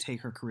to,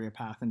 take her career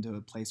path into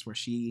a place where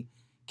she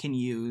can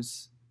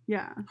use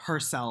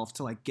herself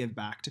to give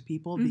back to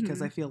people,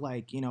 because I feel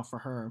like, for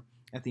her,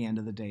 at the end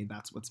of the day,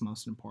 that's what's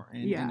most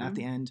important. Yeah. And at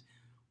the end,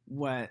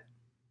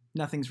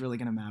 nothing's really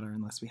going to matter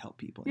unless we help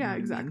people. Yeah,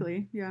 exactly. I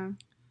mean? Yeah.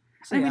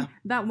 So, I mean,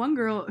 that one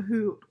girl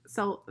who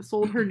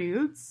sold her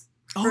nudes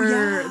for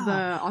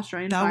the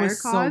Australian fire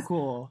cause. That was so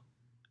cool.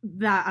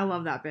 I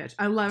love that bitch.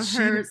 I love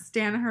her.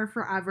 Stand her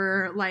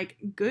forever.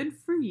 Good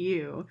for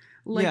you.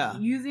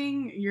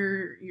 Using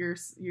your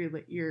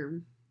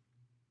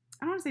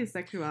I don't want to say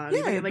sexuality.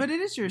 Yeah, but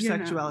it is your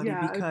sexuality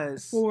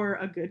because for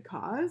a good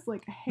cause.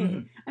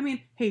 Hey, I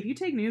mean, if you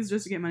take nudes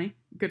just to get money,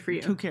 good for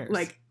you. Who cares?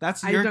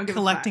 That's you're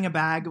collecting a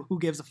bag. Who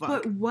gives a fuck?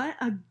 But what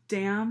a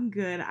damn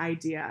good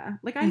idea!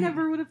 I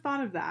never would have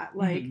thought of that.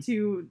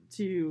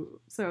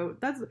 So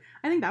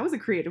I think that was a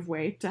creative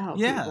way to help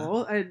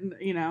people. And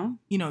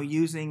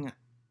using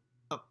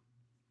a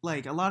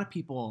lot of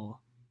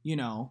people,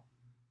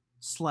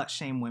 slut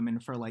shame women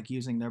for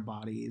using their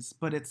bodies,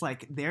 but it's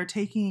they're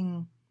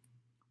taking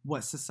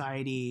what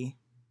society,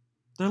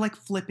 they're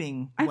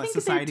flipping what society believes. I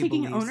think they're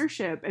taking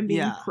ownership and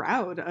being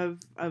proud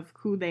of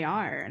who they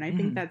are, and I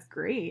think that's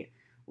great.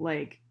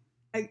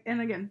 And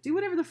again, do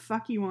whatever the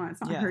fuck you want.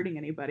 It's not hurting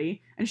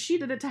anybody. And she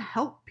did it to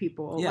help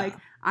people. Yeah.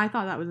 I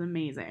thought that was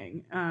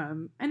amazing.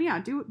 And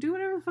do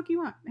whatever the fuck you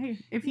want. Hey,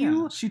 if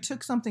you... She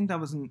took something that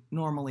was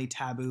normally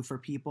taboo for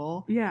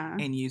people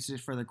and used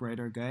it for the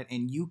greater good.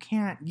 And you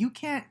can't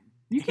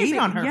hate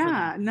on her for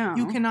that. No.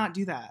 You cannot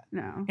do that.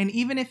 No. And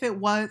even if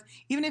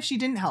she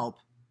didn't help,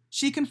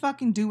 she can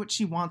fucking do what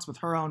she wants with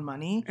her own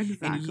money.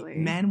 Exactly.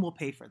 And men will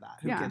pay for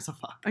that. Who gives a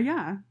fuck?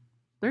 Yeah.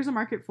 There's a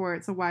market for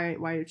it, so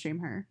why shame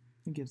her?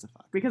 Who gives a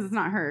fuck? Because it's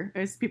not her.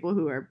 It's people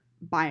who are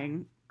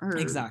buying her.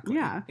 Exactly.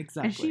 Yeah.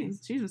 Exactly. And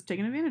she's just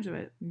taking advantage of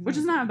it, which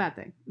is not a bad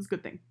thing. It's a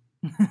good thing.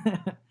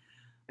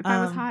 If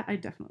I was hot,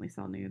 I'd definitely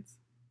sell nudes.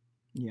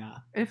 Yeah.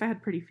 If I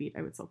had pretty feet,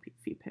 I would sell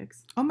feet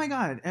pics. Oh my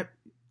God.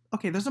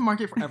 Okay, there's a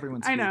market for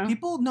everyone's feet. I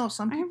know.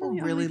 Some people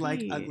really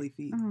like ugly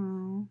feet.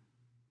 Oh.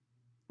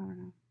 I don't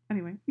know.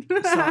 Anyway.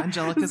 So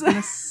Angelica's going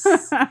to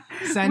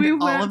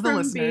send all of the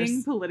listeners.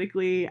 Being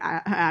politically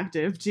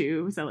active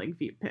to selling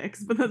feet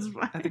pics, but that's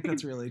fine. I think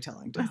that's really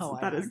telling to how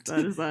I act.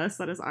 That is us.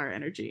 That is our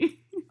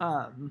energy.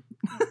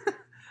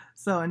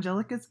 So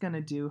Angelica's going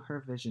to do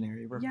her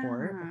visionary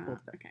report. Yeah.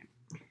 Okay.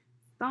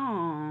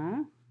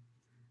 So,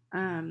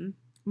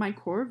 my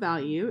core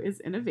value is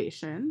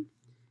innovation.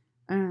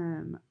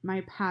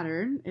 My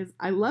pattern is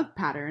I love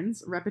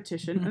patterns,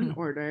 repetition, and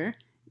order.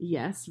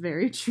 Yes,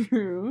 very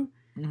true.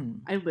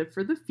 I live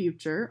for the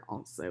future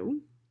also.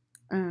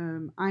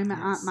 I'm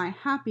at my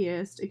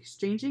happiest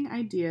exchanging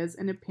ideas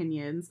and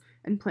opinions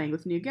and playing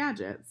with new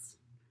gadgets.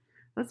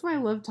 That's why I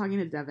love talking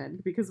to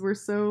Devin, because we're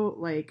so,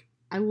 like,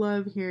 I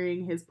love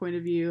hearing his point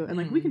of view, and,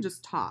 like, we can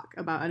just talk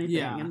about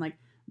anything, and, like,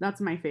 that's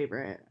my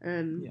favorite.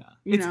 And,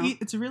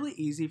 it's really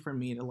easy for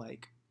me to,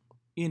 like,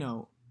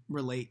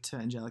 relate to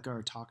Angelica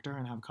or talk to her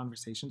and have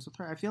conversations with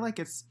her. I feel like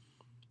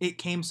it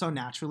came so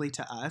naturally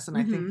to us, and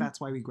I think that's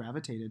why we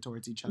gravitated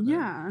towards each other.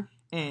 Yeah.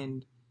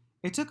 And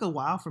it took a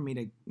while for me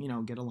to,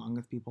 get along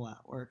with people at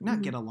work.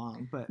 Not get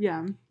along, but,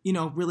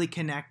 really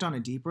connect on a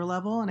deeper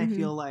level. And I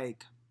feel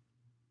like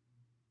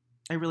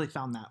I really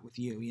found that with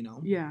you,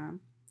 Yeah.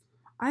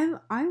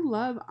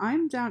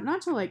 I'm down,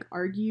 not to, like,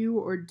 argue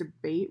or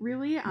debate,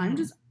 really. I'm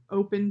just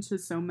open to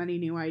so many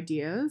new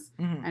ideas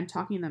and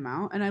talking them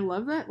out. And I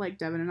love that, like,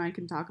 Devin and I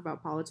can talk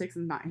about politics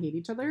and not hate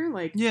each other.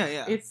 Like,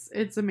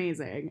 it's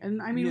amazing.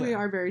 And I mean, we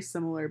are very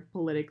similar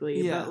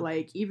politically, but,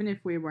 like, even if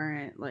we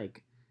weren't,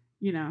 like,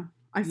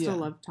 I still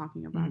love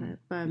talking about it.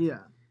 But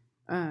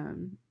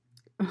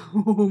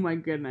oh my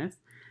goodness,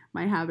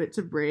 my habit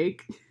to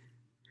break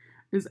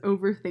is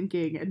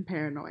overthinking and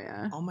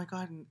paranoia. Oh my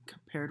God, and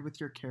compared with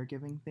your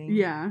caregiving thing?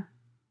 Yeah.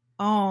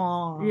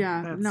 Oh.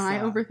 Yeah. No, I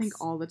overthink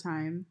all the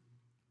time.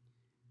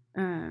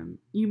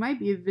 You might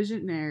be a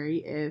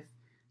visionary if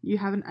you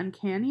have an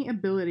uncanny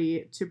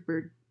ability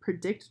to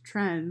predict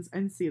trends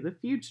and see the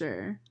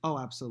future. Oh,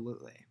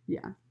 absolutely.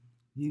 Yeah.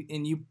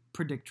 You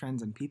predict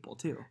trends in people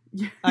too.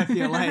 Yeah. I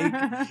feel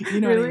like, you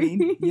know what I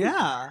mean?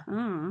 Yeah.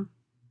 Oh.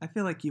 I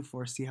feel like you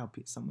foresee how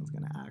someone's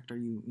going to act, or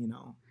you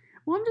know.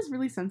 Well, I'm just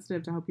really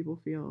sensitive to how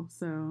people feel,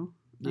 so.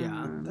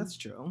 Yeah, that's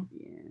true.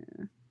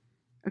 Yeah.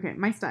 Okay,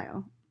 my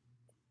style.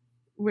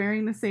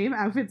 Wearing the same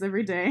outfits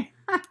every day.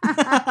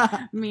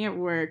 Me at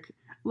work.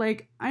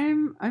 Like,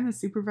 I'm a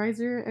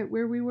supervisor at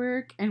where we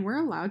work, and we're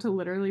allowed to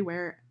literally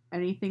wear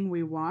anything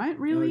we want,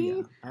 really.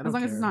 Oh, yeah. As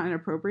long as it's not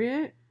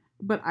inappropriate.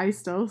 But I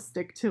still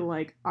stick to,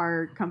 like,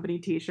 our company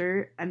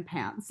t-shirt and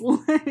pants.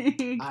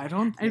 Like, I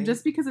don't think... And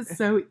just because it's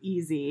so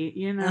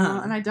easy, and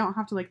I don't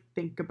have to, like,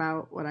 think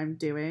about what I'm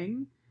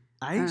doing.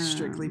 I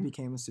strictly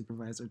became a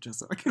supervisor just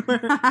so I could wear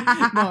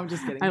it. No, I'm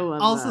just kidding. I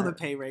love also that. The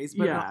pay raise,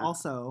 but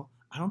also,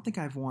 I don't think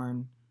I've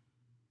worn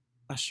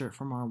a shirt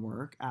from our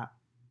work at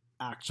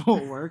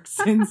actual work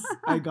since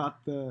I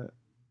got the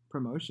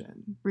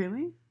promotion.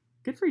 Really?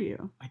 Good for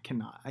you. I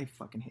cannot. I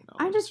fucking hate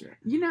all this shit.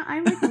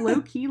 I like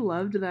low-key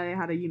loved that I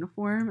had a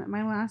uniform at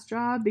my last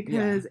job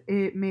because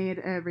it made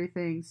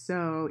everything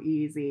so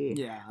easy.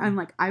 Yeah. And,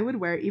 like, I would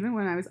wear, even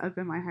when I was up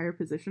in my higher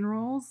position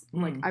roles,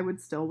 like, I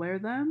would still wear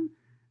them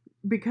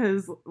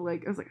because,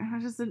 like, I was like, I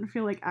just didn't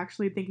feel like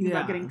actually thinking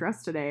about getting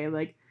dressed today.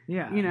 Like,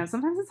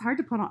 sometimes it's hard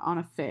to put on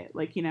a fit,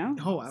 like,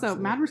 Oh, absolutely. So,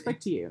 mad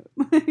respect to you.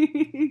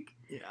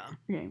 Yeah.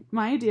 Okay.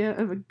 My idea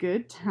of a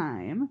good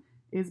time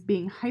is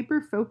being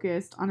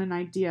hyper-focused on an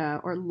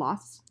idea or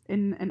lost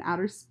in an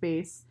outer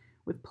space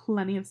with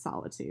plenty of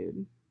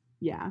solitude.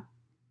 Yeah.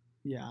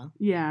 Yeah.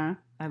 Yeah.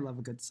 I love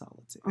a good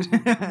solitude.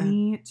 Oh,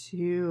 me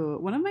too.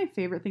 One of my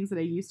favorite things that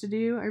I used to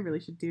do, I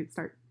really should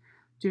start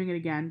doing it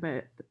again,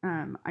 but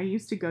I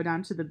used to go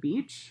down to the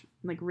beach,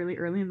 like, really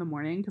early in the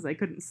morning because I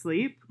couldn't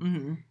sleep,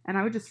 and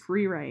I would just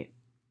free write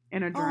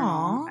in a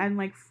journal. And,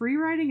 like, free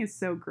writing is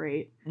so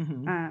great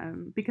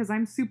because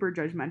I'm super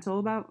judgmental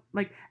about,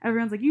 like,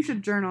 everyone's like, you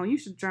should journal.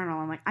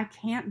 I'm like, I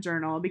can't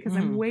journal because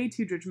I'm way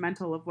too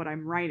judgmental of what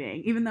I'm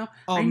writing, even though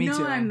I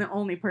know I'm the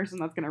only person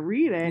that's gonna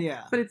read it.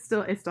 But it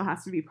still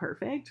has to be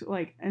perfect,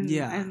 like,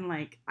 and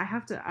like, I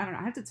have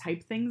to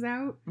type things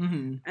out,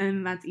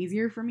 and that's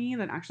easier for me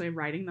than actually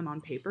writing them on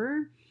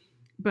paper.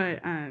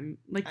 But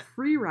like,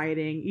 free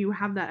writing, you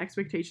have that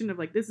expectation of,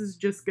 like, this is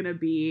just gonna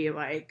be,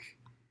 like,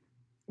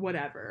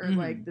 whatever,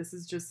 like, this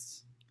is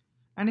just.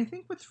 And I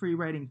think with free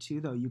writing too,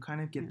 though, you kind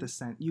of get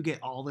you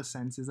get all the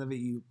senses of it.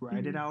 You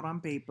write it out on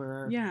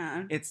paper.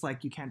 Yeah. It's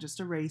like you can't just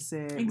erase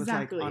it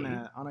exactly. with,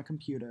 like, on a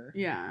computer.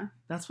 Yeah.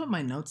 That's what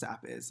my notes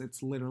app is.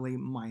 It's literally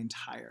my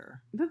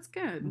entire. That's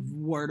good.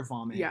 Word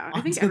vomit. Yeah,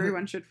 I think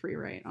everyone should free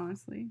write,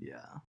 honestly.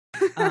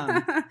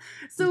 Yeah.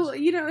 So,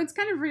 it's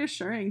kind of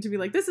reassuring to be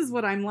like, this is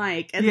what I'm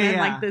like, and then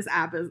like, this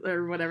app is,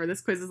 or whatever, this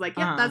quiz is like,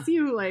 yeah, that's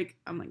you. Like,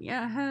 I'm like,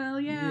 yeah, hell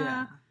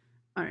yeah.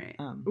 All right.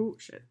 Oh,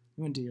 shit.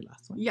 You want to do your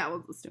last one? Yeah,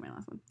 well, let's do my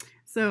last one.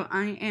 So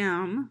I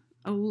am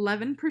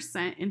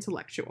 11%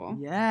 intellectual.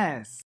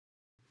 Yes.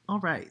 All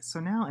right. So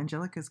now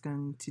Angelica's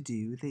going to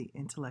do the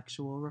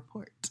intellectual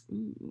report.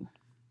 Ooh.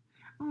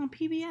 Oh,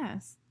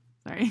 PBS.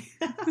 Sorry.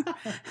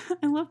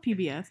 I love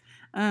PBS.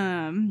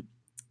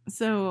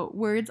 So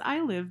words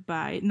I live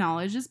by,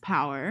 knowledge is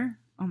power.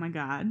 Oh my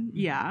God.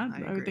 Yeah.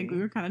 I would think we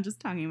were kind of just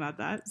talking about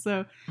that.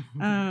 So,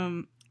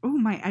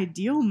 my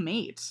ideal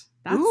mate.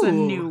 That's a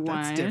new one.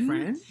 That's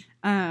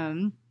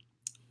different.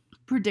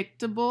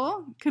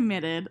 Predictable,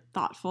 committed,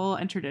 thoughtful,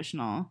 and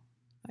traditional.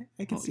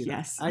 I can see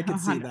yes. that. I can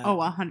see that.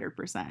 100%.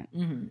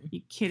 Mm-hmm.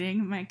 You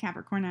kidding, my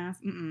Capricorn ass?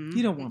 Mm-mm.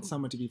 You don't want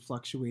someone to be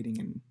fluctuating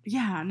and.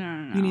 Yeah,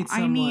 no. You need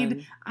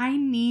someone. I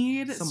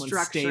need someone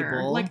structure.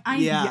 Stable. Like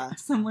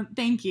someone.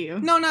 Thank you.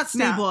 No, not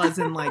stable as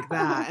in like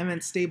that. I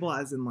meant stable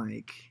as in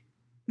like,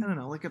 I don't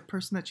know, like a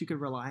person that you could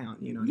rely on.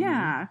 You know? What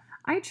I mean?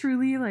 I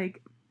truly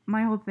like.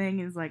 My whole thing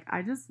is like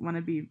I just want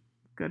to be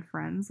good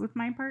friends with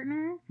my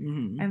partner,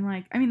 and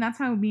like I mean that's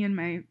how me and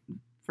my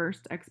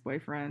first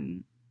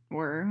ex-boyfriend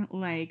were.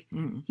 Like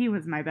he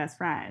was my best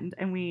friend,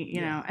 and we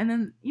you know, and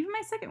then even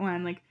my second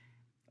one, like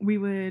we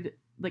would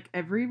like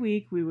every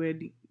week we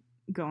would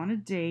go on a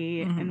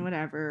date and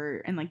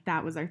whatever, and like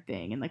that was our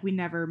thing, and like we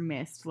never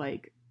missed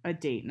like a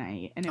date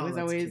night, and it was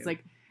always cute.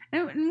 Like.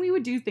 And we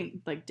would do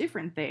things like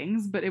different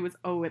things, but it was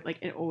like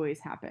it always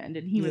happened.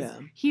 And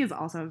he is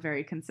also a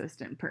very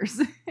consistent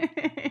person.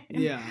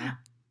 Yeah.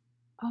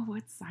 Oh,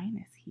 what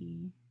sign is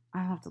he?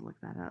 I'll have to look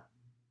that up.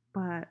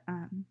 But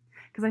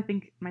because I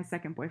think my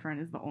second boyfriend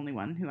is the only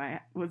one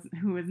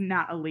who is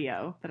not a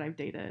Leo that I've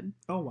dated.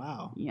 Oh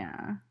wow.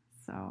 Yeah.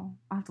 So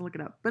I'll have to look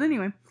it up. But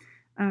anyway,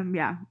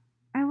 yeah,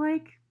 I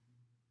like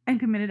and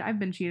committed. I've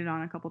been cheated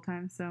on a couple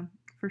times, so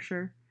for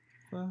sure.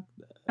 Fuck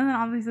that. And then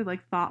obviously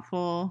like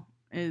thoughtful.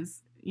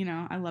 Is, you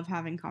know, I love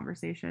having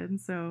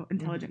conversations, so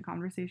intelligent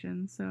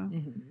conversations. So,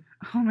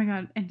 oh my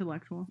God,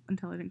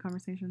 intelligent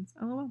conversations.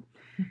 LOL.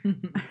 All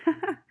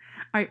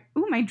right.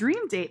 Ooh, my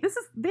dream date.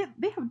 They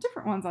have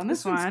different ones on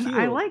this one. Cute.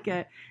 I like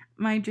it.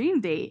 My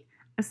dream date: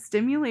 a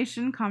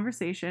stimulation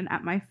conversation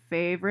at my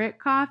favorite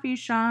coffee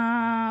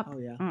shop. Oh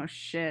yeah. Oh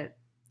shit.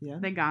 Yeah.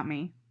 They got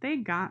me.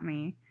 We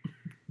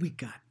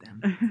got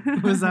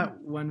them. Was that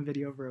one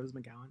video of Rose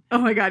McGowan? Oh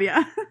my God,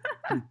 yeah.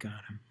 We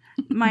got him.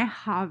 My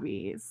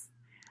hobbies.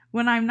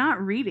 When I'm not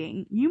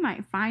reading, you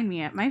might find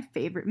me at my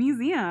favorite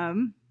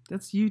museum.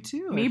 That's you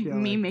too.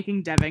 Me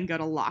making Devin go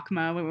to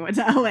LACMA when we went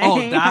to LA.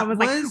 Oh, that was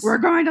like, we're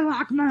going to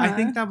LACMA. I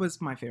think that was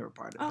my favorite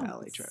part of the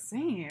LA trip.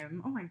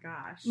 Same. Oh my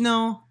gosh.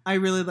 No, I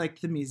really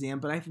liked the museum,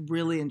 but I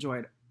really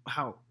enjoyed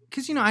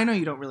because I know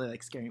you don't really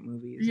like scary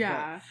movies.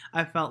 Yeah. But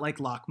I felt like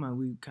LACMA,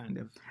 we kind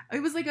of.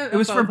 It was like it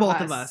was for both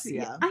of us.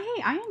 Yeah.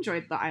 I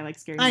enjoyed the I like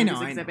scary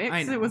movies exhibit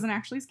because it wasn't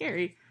actually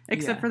scary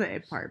except for the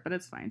it part, but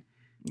it's fine.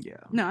 Yeah.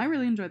 No, I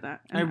really enjoyed that.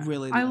 I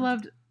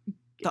loved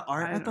the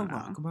art at the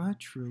LACMA.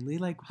 Truly,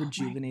 like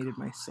rejuvenated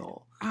my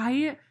soul.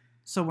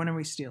 So when are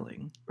we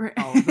stealing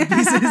all of the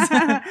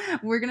pieces?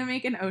 We're gonna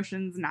make an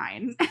Ocean's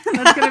 9.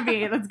 That's gonna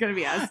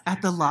be us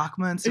at the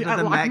LACMA instead of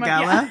the Met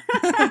Gala.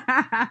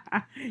 Yeah.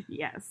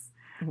 Yes.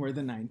 We're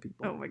the 9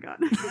 people. Oh my God.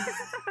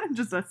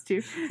 Just us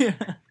two. Yeah.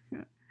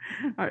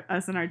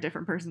 Us and our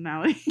different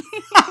personalities.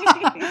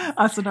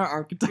 Us and our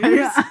archetypes.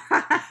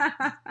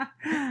 Yeah.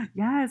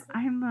 Yes,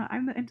 I'm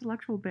the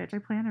intellectual bitch. I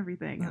plan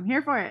everything. I'm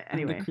here for it.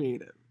 Anyway. I'm the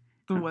creative.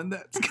 The one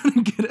that's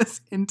gonna get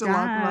us into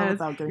LACMA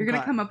without getting You're gonna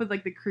caught. come up with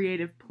like the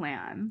creative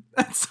plan.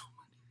 That's so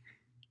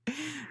funny.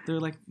 They're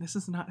like, this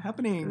is not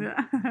happening.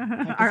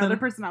 Our other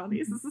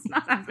personalities. This is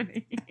not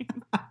happening.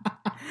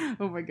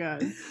 Oh my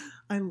God.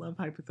 I love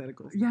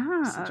hypothetical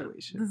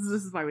situations.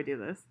 This is why we do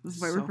this. This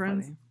is why we're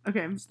friends. Funny.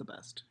 Okay. It's the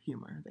best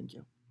humor. Thank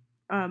you.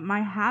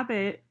 My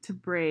habit to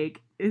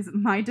break is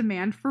my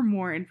demand for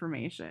more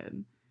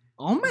information.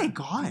 Oh my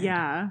God.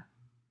 Yeah.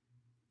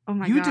 Oh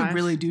my God. You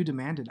really do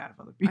demand it out of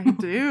other people. I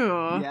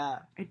do. Yeah.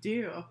 I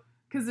do.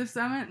 Because if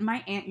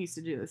my aunt used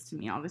to do this to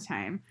me all the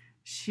time.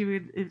 She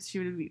would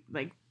be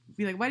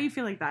like, why do you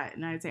feel like that?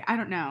 And I'd say, I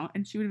don't know.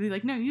 And she would be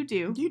like, no, you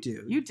do. You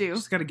do. You do.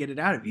 Just got to get it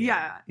out of you.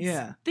 Yeah.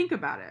 Yeah. Think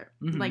about it.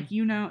 Mm-hmm. Like,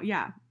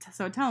 yeah.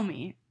 So tell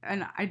me.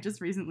 And I just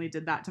recently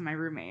did that to my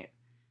roommate.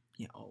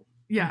 Yeah. Oh.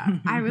 Yeah.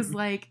 I was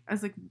like,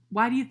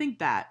 why do you think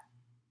that?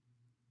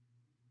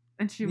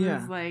 And she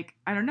was like,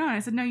 I don't know. And I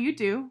said, no, you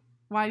do.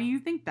 Why do you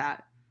think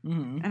that?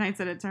 Mm-hmm. And I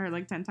said it to her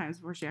like 10 times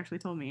before she actually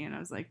told me. And I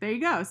was like, there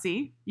you go.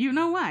 See? You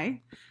know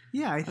why.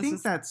 Yeah, I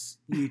think that's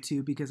you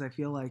too, because I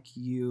feel like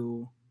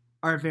you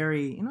are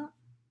very,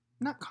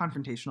 not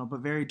confrontational, but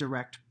very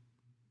direct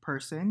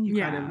person. You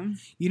kind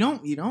of, you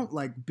don't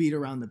like beat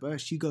around the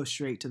bush. You go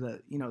straight to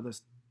the,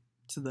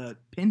 to the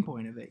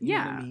pinpoint of it. You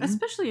know what I mean?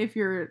 Especially if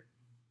you're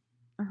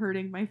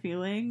hurting my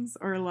feelings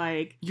or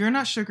like you're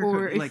not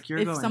sugarcoating. Like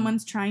if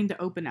someone's trying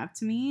to open up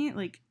to me,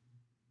 like,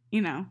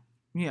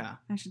 Yeah.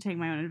 I should take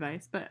my own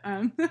advice, but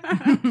I'm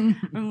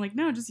like,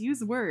 no, just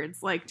use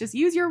words. Like, just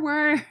use your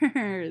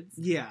words.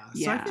 Yeah.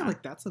 So I feel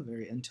like that's a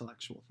very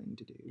intellectual thing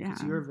to do.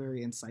 Because you're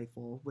very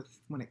insightful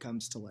when it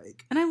comes to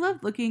like. And I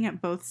love looking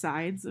at both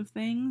sides of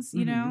things,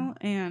 you know,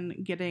 and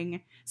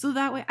getting so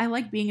that way I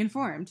like being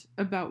informed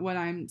about what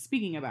I'm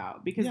speaking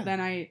about because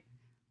then I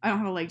don't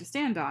have a leg to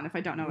stand on if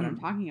I don't know what I'm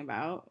talking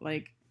about.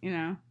 Like, you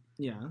know.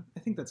 Yeah, I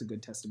think that's a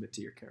good testament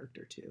to your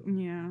character too.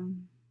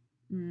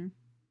 Yeah.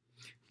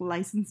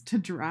 License to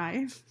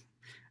drive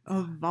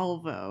a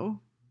Volvo.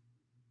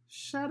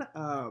 Shut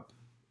up.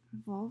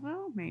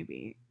 Volvo?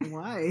 Maybe.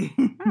 Why?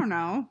 I don't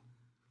know.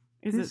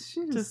 This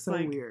shit is just so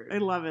like, weird. I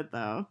love it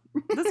though.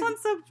 This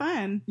one's so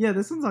fun. Yeah,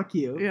 this one's all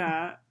cute.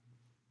 Yeah.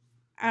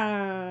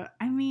 I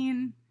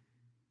mean,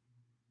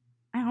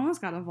 I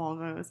almost got a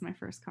Volvo as my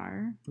first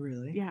car.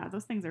 Really? Yeah,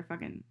 those things are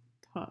fucking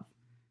tough.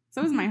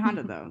 So was my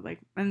Honda though. Like,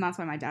 and that's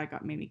why my dad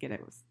made me get it.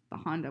 Was the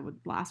Honda would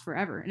last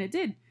forever, and it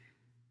did.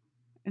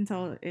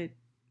 Until it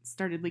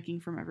started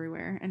leaking from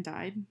everywhere and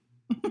died.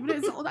 But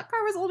that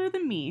car was older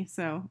than me,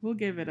 so we'll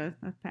give it a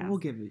pass. We'll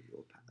give it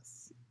a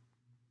pass.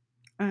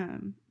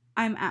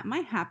 I'm at my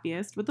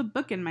happiest with a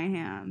book in my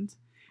hand.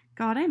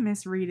 God, I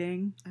miss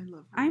reading. I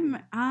love reading.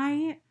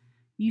 I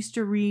used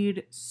to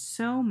read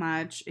so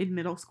much in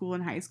middle school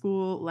and high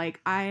school.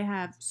 Like, I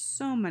have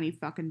so many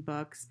fucking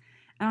books,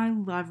 and I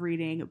love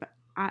reading. But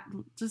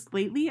just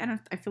lately,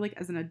 I feel like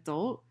as an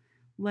adult,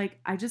 like,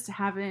 I just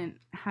haven't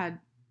had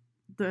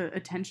the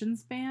attention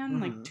span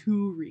like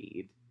to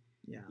read.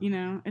 Yeah, you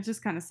know, it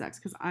just kind of sucks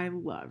because I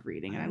love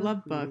reading and I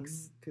love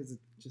books because it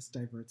just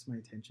diverts my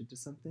attention to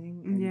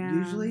something. And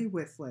usually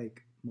with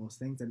like most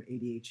things I'm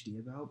ADHD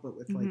about, but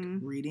with like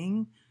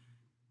reading,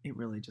 it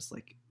really just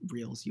like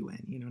reels you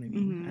in. You know what I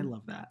mean? I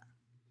love that.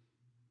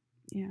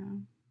 Yeah.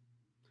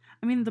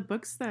 I mean, the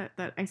books that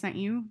I sent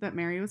you that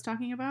Mary was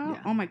talking about,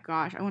 oh my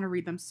gosh, I want to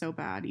read them so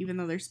bad, even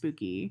though they're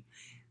spooky.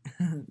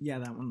 Yeah,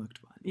 that one looked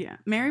fun. Yeah.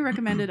 Mary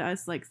recommended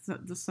us like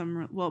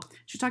some, well,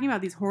 she was talking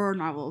about these horror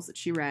novels that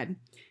she read.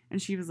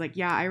 And she was like,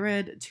 yeah, I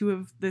read 2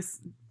 of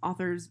this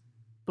author's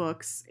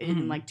books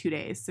in like 2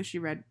 days. So she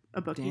read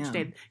a book each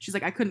day. She's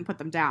like, I couldn't put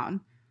them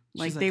down.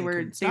 Like, they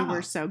were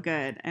so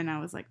good. And I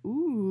was like,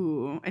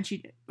 ooh. And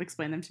she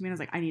explained them to me. And I was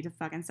like, I need to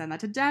fucking send that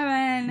to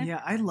Devin. Yeah,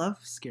 I love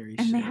scary shit.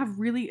 And they have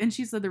really, and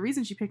she said the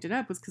reason she picked it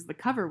up was because the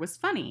cover was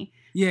funny.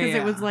 Yeah, because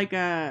it was like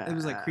it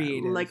was like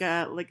creative. Like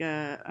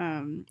IKEA.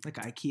 An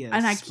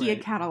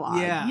IKEA catalog.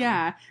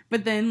 Yeah.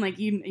 But then like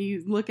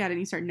you look at it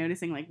and you start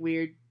noticing like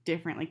weird,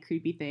 different, like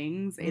creepy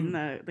things in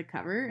the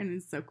cover. And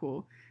it's so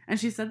cool. And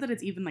she said that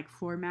it's even like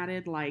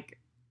formatted like,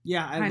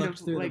 yeah, I looked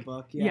through the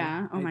book.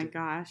 Yeah. Oh my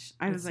gosh.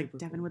 I was like,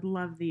 Devin would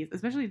love these,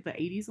 especially the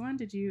 80s one.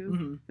 Did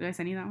you? Did I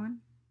send you that one?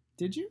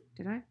 Did you?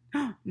 Did I?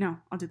 No,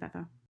 I'll do that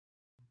though.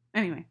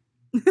 Anyway.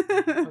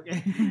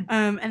 Okay.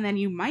 And then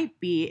you might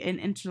be an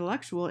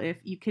intellectual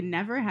if you can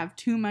never have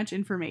too much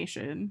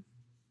information.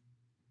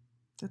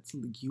 That's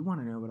you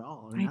want to know it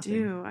all. I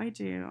do.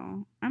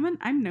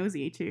 I'm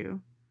nosy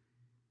too.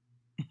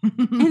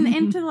 And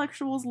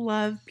intellectuals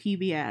love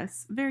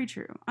PBS. Very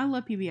true. I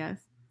love PBS.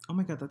 Oh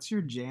my god, that's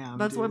your jam.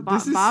 That's dude. what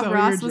Bob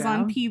Ross was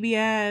on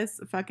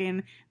PBS.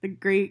 Fucking The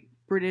Great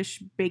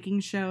British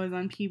Baking Show is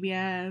on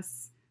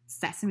PBS.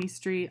 Sesame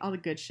Street, all the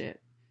good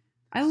shit.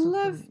 I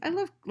love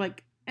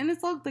like, and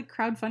it's all like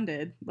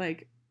crowdfunded.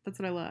 Like, that's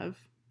what I love.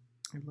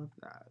 I love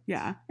that.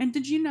 Yeah. And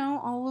did you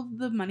know all of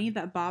the money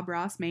that Bob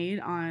Ross made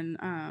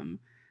on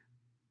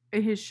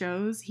his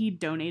shows, he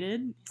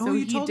donated? So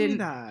you told me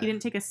that. He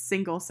didn't take a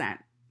single cent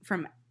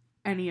from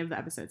any of the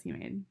episodes he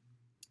made.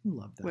 I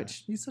love that.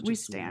 Which he's such we a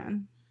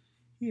stan.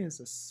 He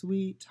is a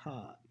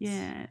sweetheart.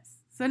 Yes.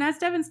 So now it's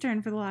Devin's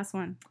turn for the last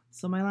one.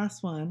 So my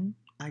last one,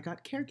 I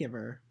got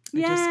Caregiver.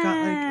 I just got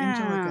like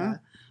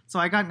Angelica. So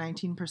I got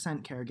 19%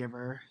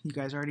 Caregiver. You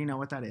guys already know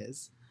what that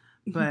is.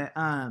 But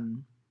I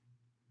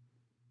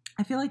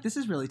feel like this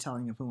is really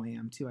telling of who I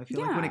am too. I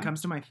feel like when it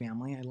comes to my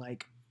family, I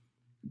like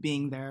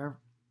being there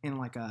in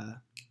like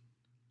a,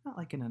 not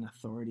like in an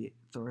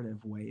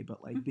authoritative way,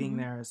 but like being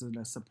there as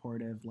a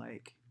supportive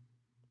like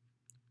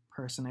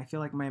person. I feel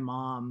like my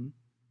mom,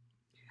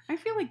 I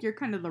feel like you're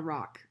kind of the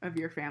rock of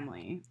your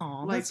family.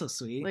 Oh, like, that's so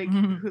sweet. Like,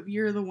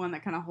 you're the one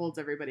that kind of holds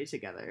everybody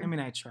together. I mean,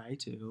 I try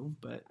to,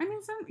 but I mean,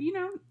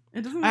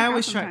 it doesn't. I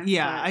always try.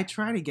 Yeah, I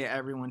try to get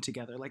everyone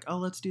together. Like, oh,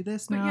 let's do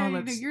this now.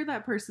 Yeah, you're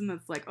that person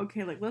that's like,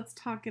 okay, like let's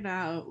talk it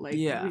out. Like,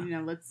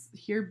 let's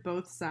hear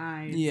both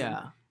sides.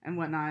 Yeah. And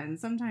whatnot. And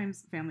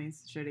sometimes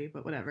family's shitty,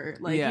 but whatever.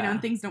 Like,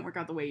 and things don't work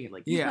out the way you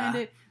planned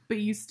it, but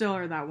you still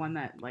are that one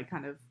that like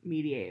kind of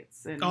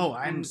mediates. And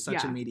I'm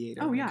such a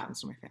mediator when it comes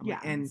to my family.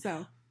 Yeah. And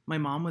so my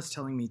mom was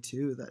telling me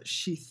too that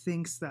she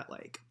thinks that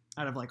like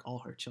out of like all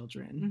her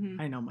children,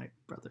 I know my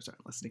brothers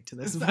aren't listening to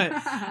this, but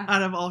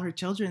out of all her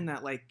children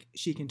that like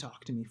she can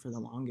talk to me for the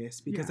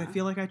longest because I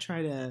feel like I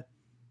try to,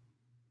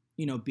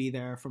 be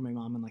there for my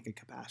mom in like a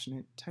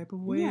compassionate type of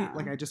way. Yeah.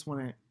 Like I just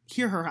want to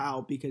hear her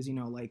out because,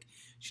 like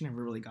she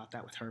never really got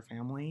that with her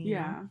family. You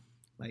know?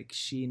 Like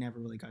she never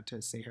really got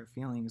to say her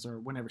feelings, or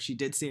whenever she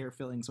did say her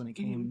feelings when it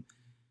came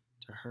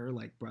to her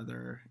like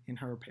brother and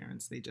her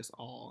parents, they just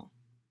all,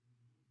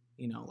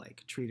 you know,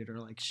 like treated her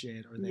like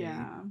shit, or they.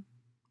 Yeah.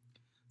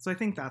 So I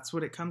think that's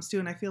what it comes to,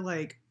 and I feel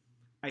like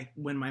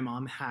when my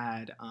mom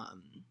had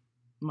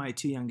my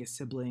two youngest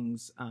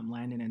siblings,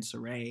 Landon and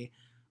Saray,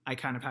 I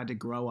kind of had to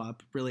grow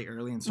up really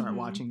early and start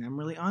watching them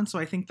really on. So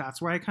I think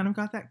that's where I kind of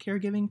got that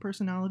caregiving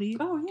personality.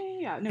 Oh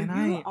yeah. No,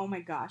 and oh my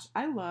gosh,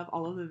 I love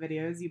all of the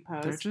videos you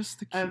post. They're just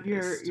the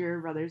cutest. Of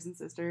your brothers and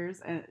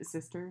sisters and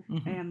sister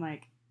and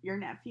like your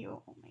nephew.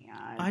 Oh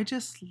my god.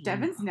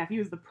 Devin's nephew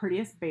is the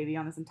prettiest baby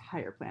on this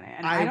entire planet,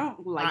 and I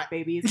don't like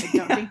babies. I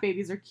don't think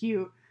babies are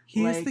cute.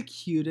 He is the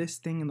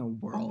cutest thing in the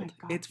world. Oh my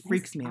God. It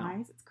freaks me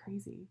out. It's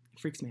crazy. It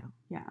freaks me out.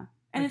 Yeah.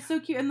 And it's so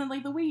cute. And then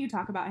like the way you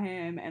talk about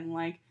him and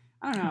like,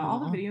 I don't know, all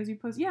the videos you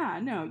post. Yeah,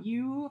 no,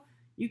 you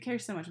care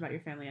so much about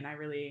your family, and I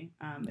really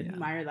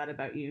admire that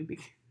about you,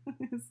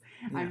 because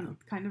I'm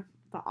kind of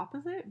the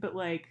opposite. But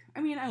like,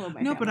 I mean, I love my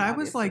family. No, but I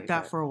was like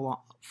that for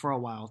a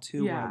while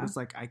too. Yeah. Where I was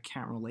like, I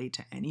can't relate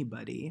to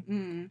anybody,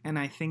 and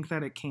I think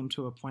that it came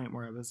to a point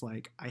where I was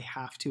like, I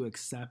have to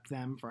accept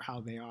them for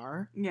how they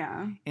are.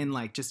 Yeah. And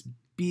like just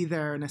be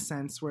there in a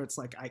sense where it's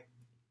like I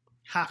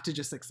have to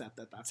just accept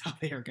that that's how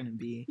they are going to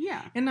be.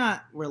 Yeah. And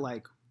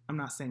I'm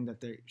not saying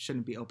that they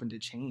shouldn't be open to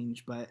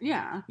change, but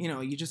you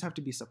know, you just have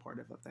to be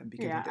supportive of them,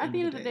 because at the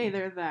end of the day,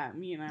 they're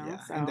them, you know. Yeah,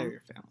 so. and they're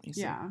your family.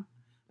 So. Yeah.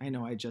 I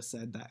know I just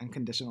said that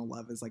unconditional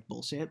love is like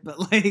bullshit, but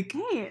like,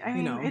 hey, I mean,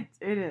 you know.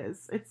 it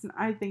is. It's,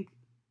 I think,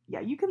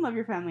 yeah, you can love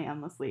your family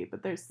endlessly,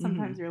 but there's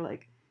sometimes you're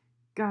like,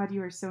 God,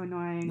 you are so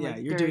annoying. Yeah,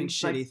 like, you're doing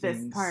shitty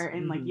things. This part,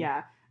 and like,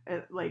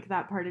 like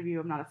that part of you,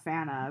 I'm not a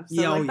fan of.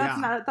 So like,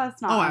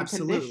 that's not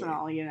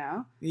unconditional, you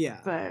know.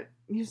 Yeah. But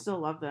you still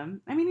love them.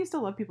 I mean, you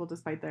still love people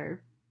despite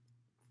their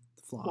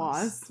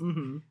flaws.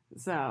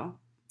 So.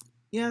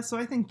 Yeah, so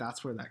I think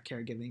that's where that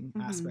caregiving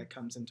aspect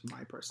comes into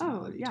my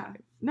personality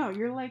type. No,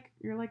 you're like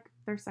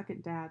their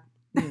second dad.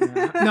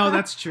 Yeah. No,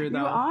 that's true though.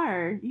 You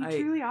are. You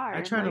truly are.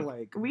 I try to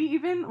like.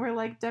 We're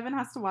like, Devin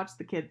has to watch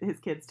his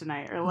kids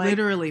tonight, or like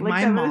literally, like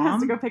my Devin mom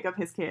has to go pick up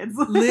his kids.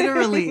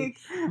 Literally,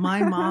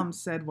 my mom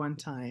said one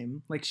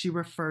time, like, she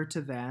referred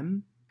to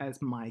them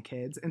as my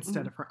kids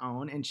instead of her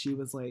own, and she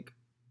was like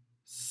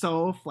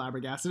so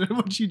flabbergasted at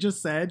what she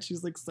just said.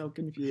 She's like so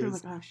confused. She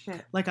was like, oh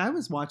shit. Like, I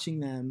was watching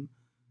them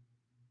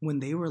when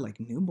they were like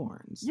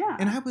newborns. Yeah.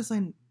 And I was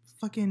like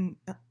fucking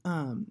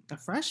a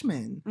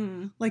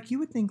freshman. Like, you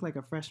would think like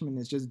a freshman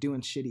is just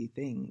doing shitty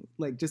things.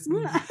 Like just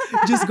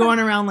going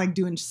around like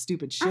doing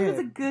stupid shit. I was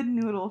a good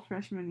noodle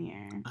freshman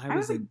year. I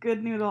was a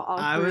good noodle all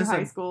through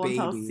high school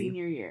until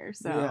senior year.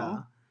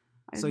 So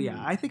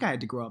yeah. I think I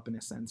had to grow up in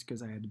a sense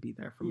because I had to be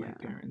there for my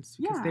parents.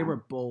 Because they were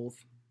both,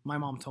 my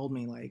mom told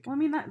me like, well, I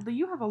mean, that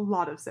you have a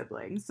lot of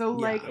siblings. So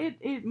like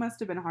it must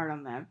have been hard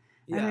on them.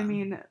 Yeah. And I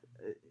mean,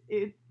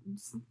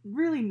 it's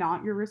really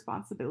not your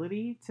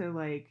responsibility to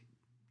like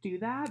do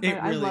that, but really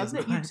I love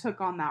that you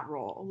took on that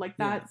role. Like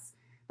that's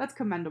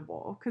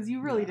commendable, because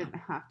you really didn't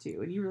have to,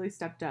 and you really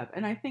stepped up.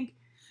 And I think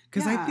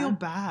because I feel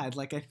bad,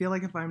 like I feel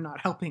like if I'm not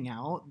helping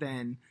out,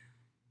 then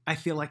I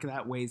feel like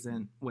that weighs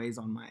on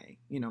my,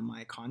 you know,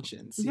 my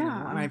conscience. You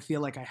know? And I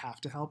feel like I have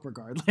to help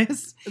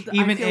regardless,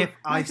 even if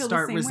I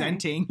start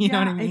resenting. You know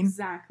what I mean?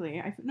 Exactly.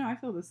 I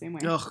feel the same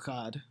way. Oh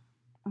God.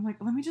 I'm like,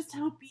 let me just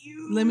help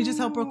you. Let me just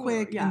help real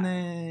quick, and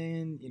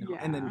then, you know,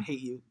 and then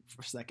hate you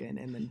for a second,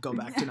 and then go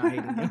back to not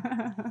hating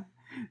you.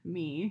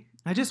 Me.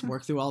 I just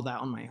work through all that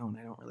on my own.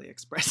 I don't really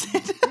express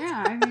it.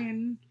 Yeah, I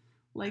mean,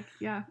 like,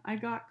 I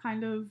got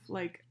kind of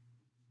like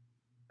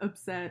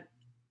upset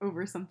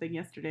over something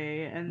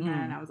yesterday, and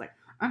then I was like,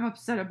 I'm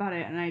upset about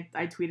it, and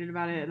I tweeted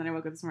about it, and then I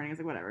woke up this morning, I was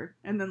like, whatever,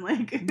 and then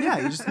like, you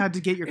just had to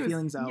get your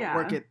feelings out,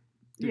 work it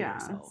through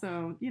yourself.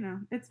 So, you know,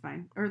 it's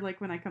fine. Or like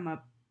when I come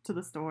up to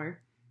the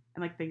store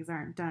and like things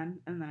aren't done,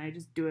 and then I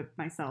just do it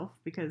myself,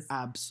 because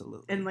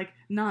absolutely, and like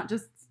not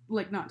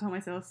tell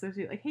myself, so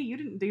like, hey, you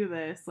didn't do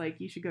this, like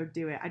you should go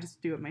do it. I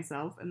just do it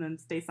myself, and then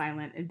stay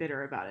silent and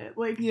bitter about it.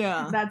 Like,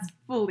 that's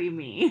fully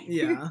me.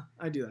 Yeah,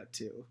 I do that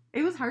too.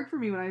 It was hard for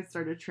me when I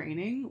started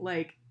training,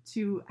 like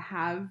to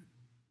have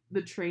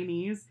the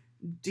trainees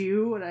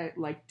do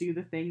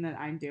the thing that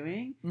I'm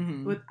doing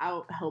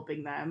without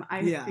helping them. I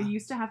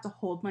used to have to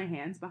hold my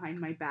hands behind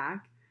my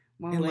back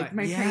while like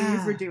my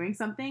trainees were doing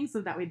something,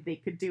 so that way they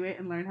could do it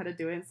and learn how to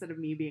do it, instead of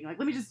me being like,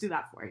 let me just do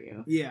that for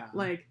you. Yeah.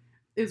 Like,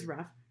 it was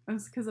rough.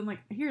 Because I'm like,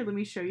 here, let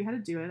me show you how to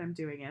do it. I'm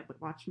doing it,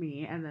 but watch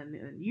me, and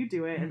then you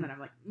do it, and then I'm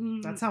like,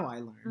 that's how I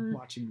learned,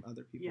 watching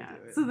other people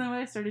do it. So then when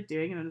I started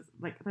doing it, I was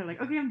like, they're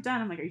like, okay, I'm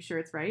done. I'm like, are you sure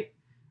it's right?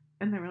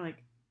 And they were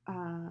like,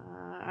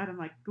 and I'm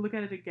like, look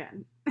at it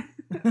again.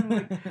 I'm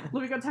like,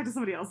 let me go talk to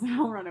somebody else, and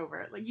I'll run over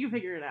it. Like, you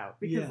figure it out,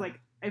 because like,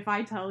 if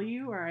I tell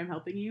you or I'm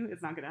helping you,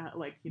 it's not gonna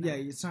like, you know,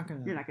 it's not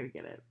gonna, you're not gonna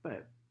get it.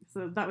 But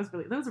so that was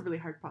a really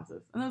hard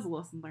process, and that was a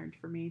lesson learned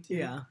for me too.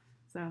 Yeah.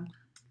 So,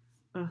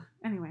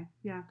 anyway,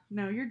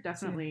 no, you're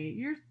definitely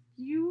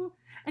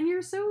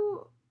you're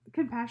so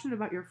compassionate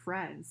about your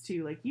friends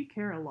too. Like, you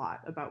care a lot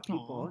about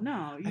people. Aww.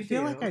 No, you I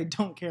feel like I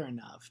don't care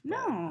enough.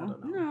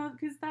 No,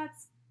 because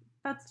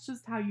that's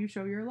just how you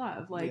show your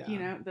love. Like, you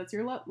know, that's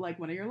your love, like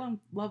one of your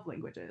love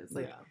languages.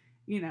 Like,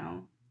 you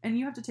know, and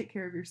you have to take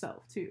care of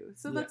yourself too.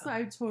 So that's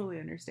I totally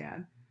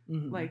understand.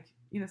 Mm-hmm. Like,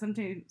 you know, some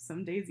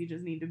days you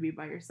just need to be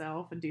by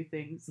yourself and do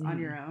things on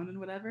your own and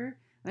whatever.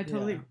 And I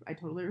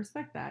totally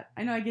respect that.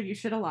 I know I give you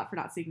shit a lot for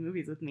not seeing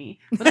movies with me,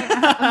 but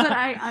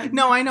I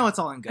no, I know it's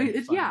all in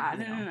good fun. Yeah,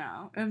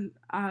 no. And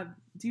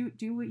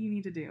do what you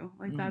need to do.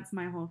 Like that's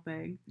my whole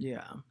thing.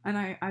 Yeah. And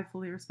I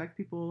fully respect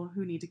people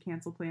who need to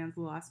cancel plans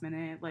the last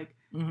minute. Like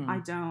I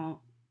don't.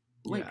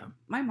 Like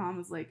my mom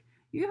was like,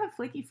 you have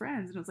flaky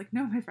friends, and I was like,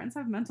 no, my friends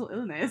have mental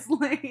illness,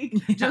 like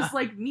just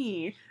like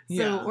me.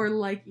 So or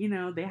like, you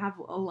know, they have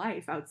a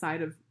life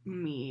outside of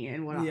me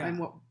and what and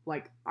what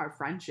like our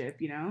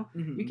friendship, you know.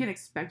 You can't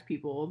expect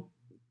people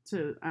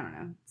to, I don't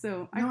know.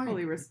 So I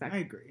fully respect. I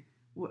agree.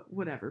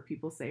 Whatever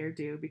people say or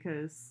do,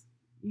 because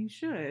you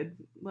should,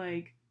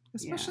 like,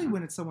 especially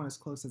when it's someone as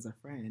close as a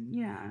friend.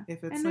 Yeah.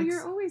 If it's and like,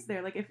 you're always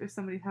there. Like if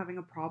somebody's having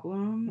a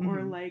problem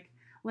or like.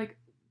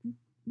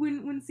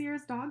 When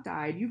Sierra's dog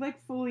died, you like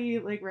fully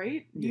like,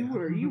 right?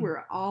 You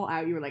were all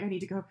out. You were like, I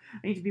need to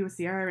be with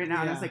Sierra right now.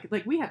 Yeah. And I was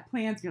like we had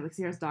plans. And you're like,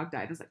 Sierra's dog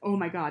died. And I was like, oh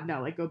my God,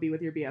 no, like go be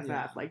with your BFF.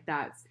 Yeah. Like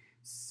that's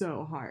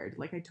so hard.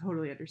 Like I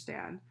totally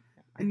understand.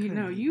 And you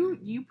know,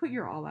 you put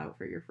your all out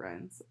for your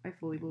friends. I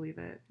fully believe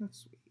it.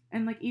 That's sweet.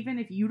 And like even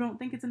if you don't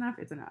think it's enough,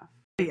 it's enough.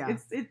 Yeah.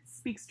 It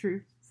speaks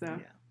truth. So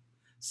yeah.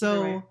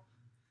 So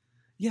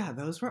yeah,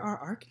 those were our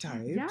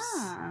archetypes.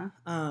 Yeah.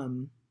 I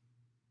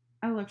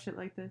love shit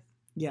like this.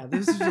 Yeah,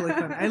 this is really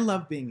fun. I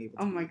love being able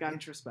to be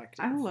introspective.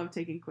 I love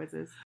taking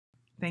quizzes.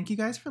 Thank you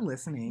guys for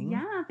listening.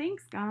 Yeah,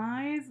 thanks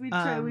guys. We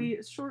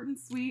short and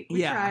sweet.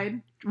 We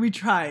tried. We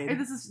tried.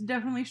 This is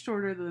definitely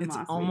shorter than it's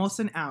almost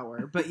an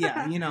hour, but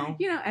yeah, you know.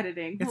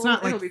 Editing. It's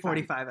not like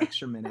 45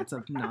 extra minutes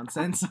of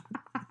nonsense.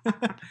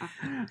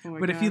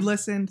 But if you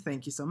listened,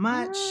 thank you so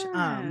much.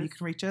 Yes. You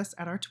can reach us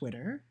at our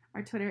Twitter.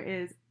 Our Twitter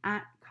is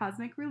at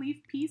Cosmic Relief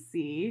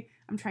PC.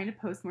 I'm trying to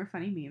post more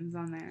funny memes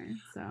on there.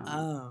 So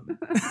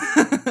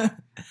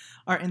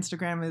our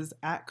Instagram is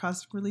at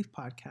Cosmic Relief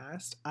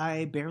Podcast.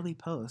 I barely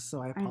post,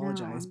 so I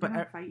apologize.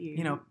 But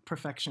you know,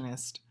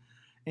 perfectionist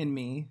in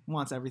me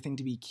wants everything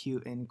to be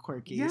cute and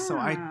quirky. Yeah, so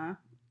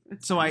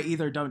I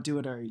either don't do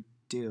it or I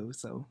do.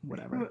 So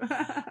whatever.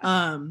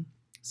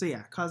 So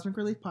yeah, Cosmic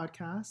Relief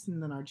Podcast,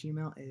 and then our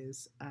Gmail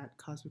is at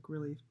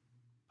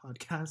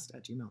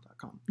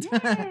cosmicreliefpodcast@gmail.com.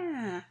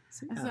 Yeah.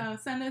 So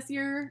send us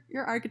your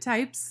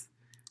archetypes.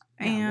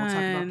 Yeah, and we'll talk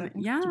about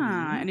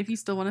that and if you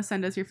still want to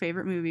send us your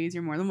favorite movies,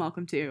 you're more than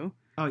welcome to.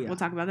 Oh yeah, we'll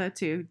talk about that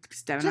too.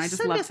 Devin and I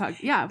just love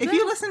talking. Yeah, if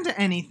you listen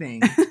to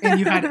anything and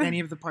you had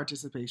any of the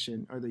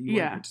participation or that you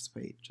want to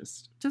participate,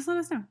 just let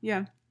us know.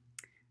 Yeah,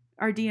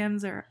 our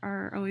DMs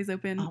are always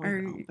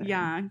open.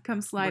 Yeah,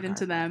 come slide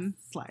into them.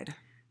 Slide.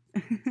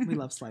 We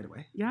love Slide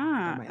Away.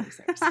 Yeah. By Miley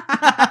Cyrus.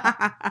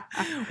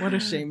 What a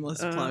shameless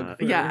plug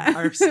for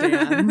our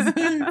stans.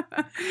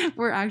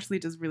 We're actually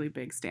just really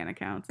big stan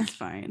accounts. It's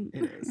fine.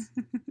 It is.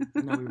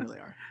 No, we really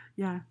are.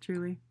 Yeah,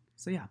 truly.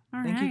 So yeah.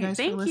 All Thank you guys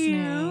for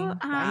listening.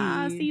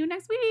 Bye. See you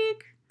next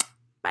week.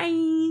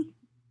 Bye.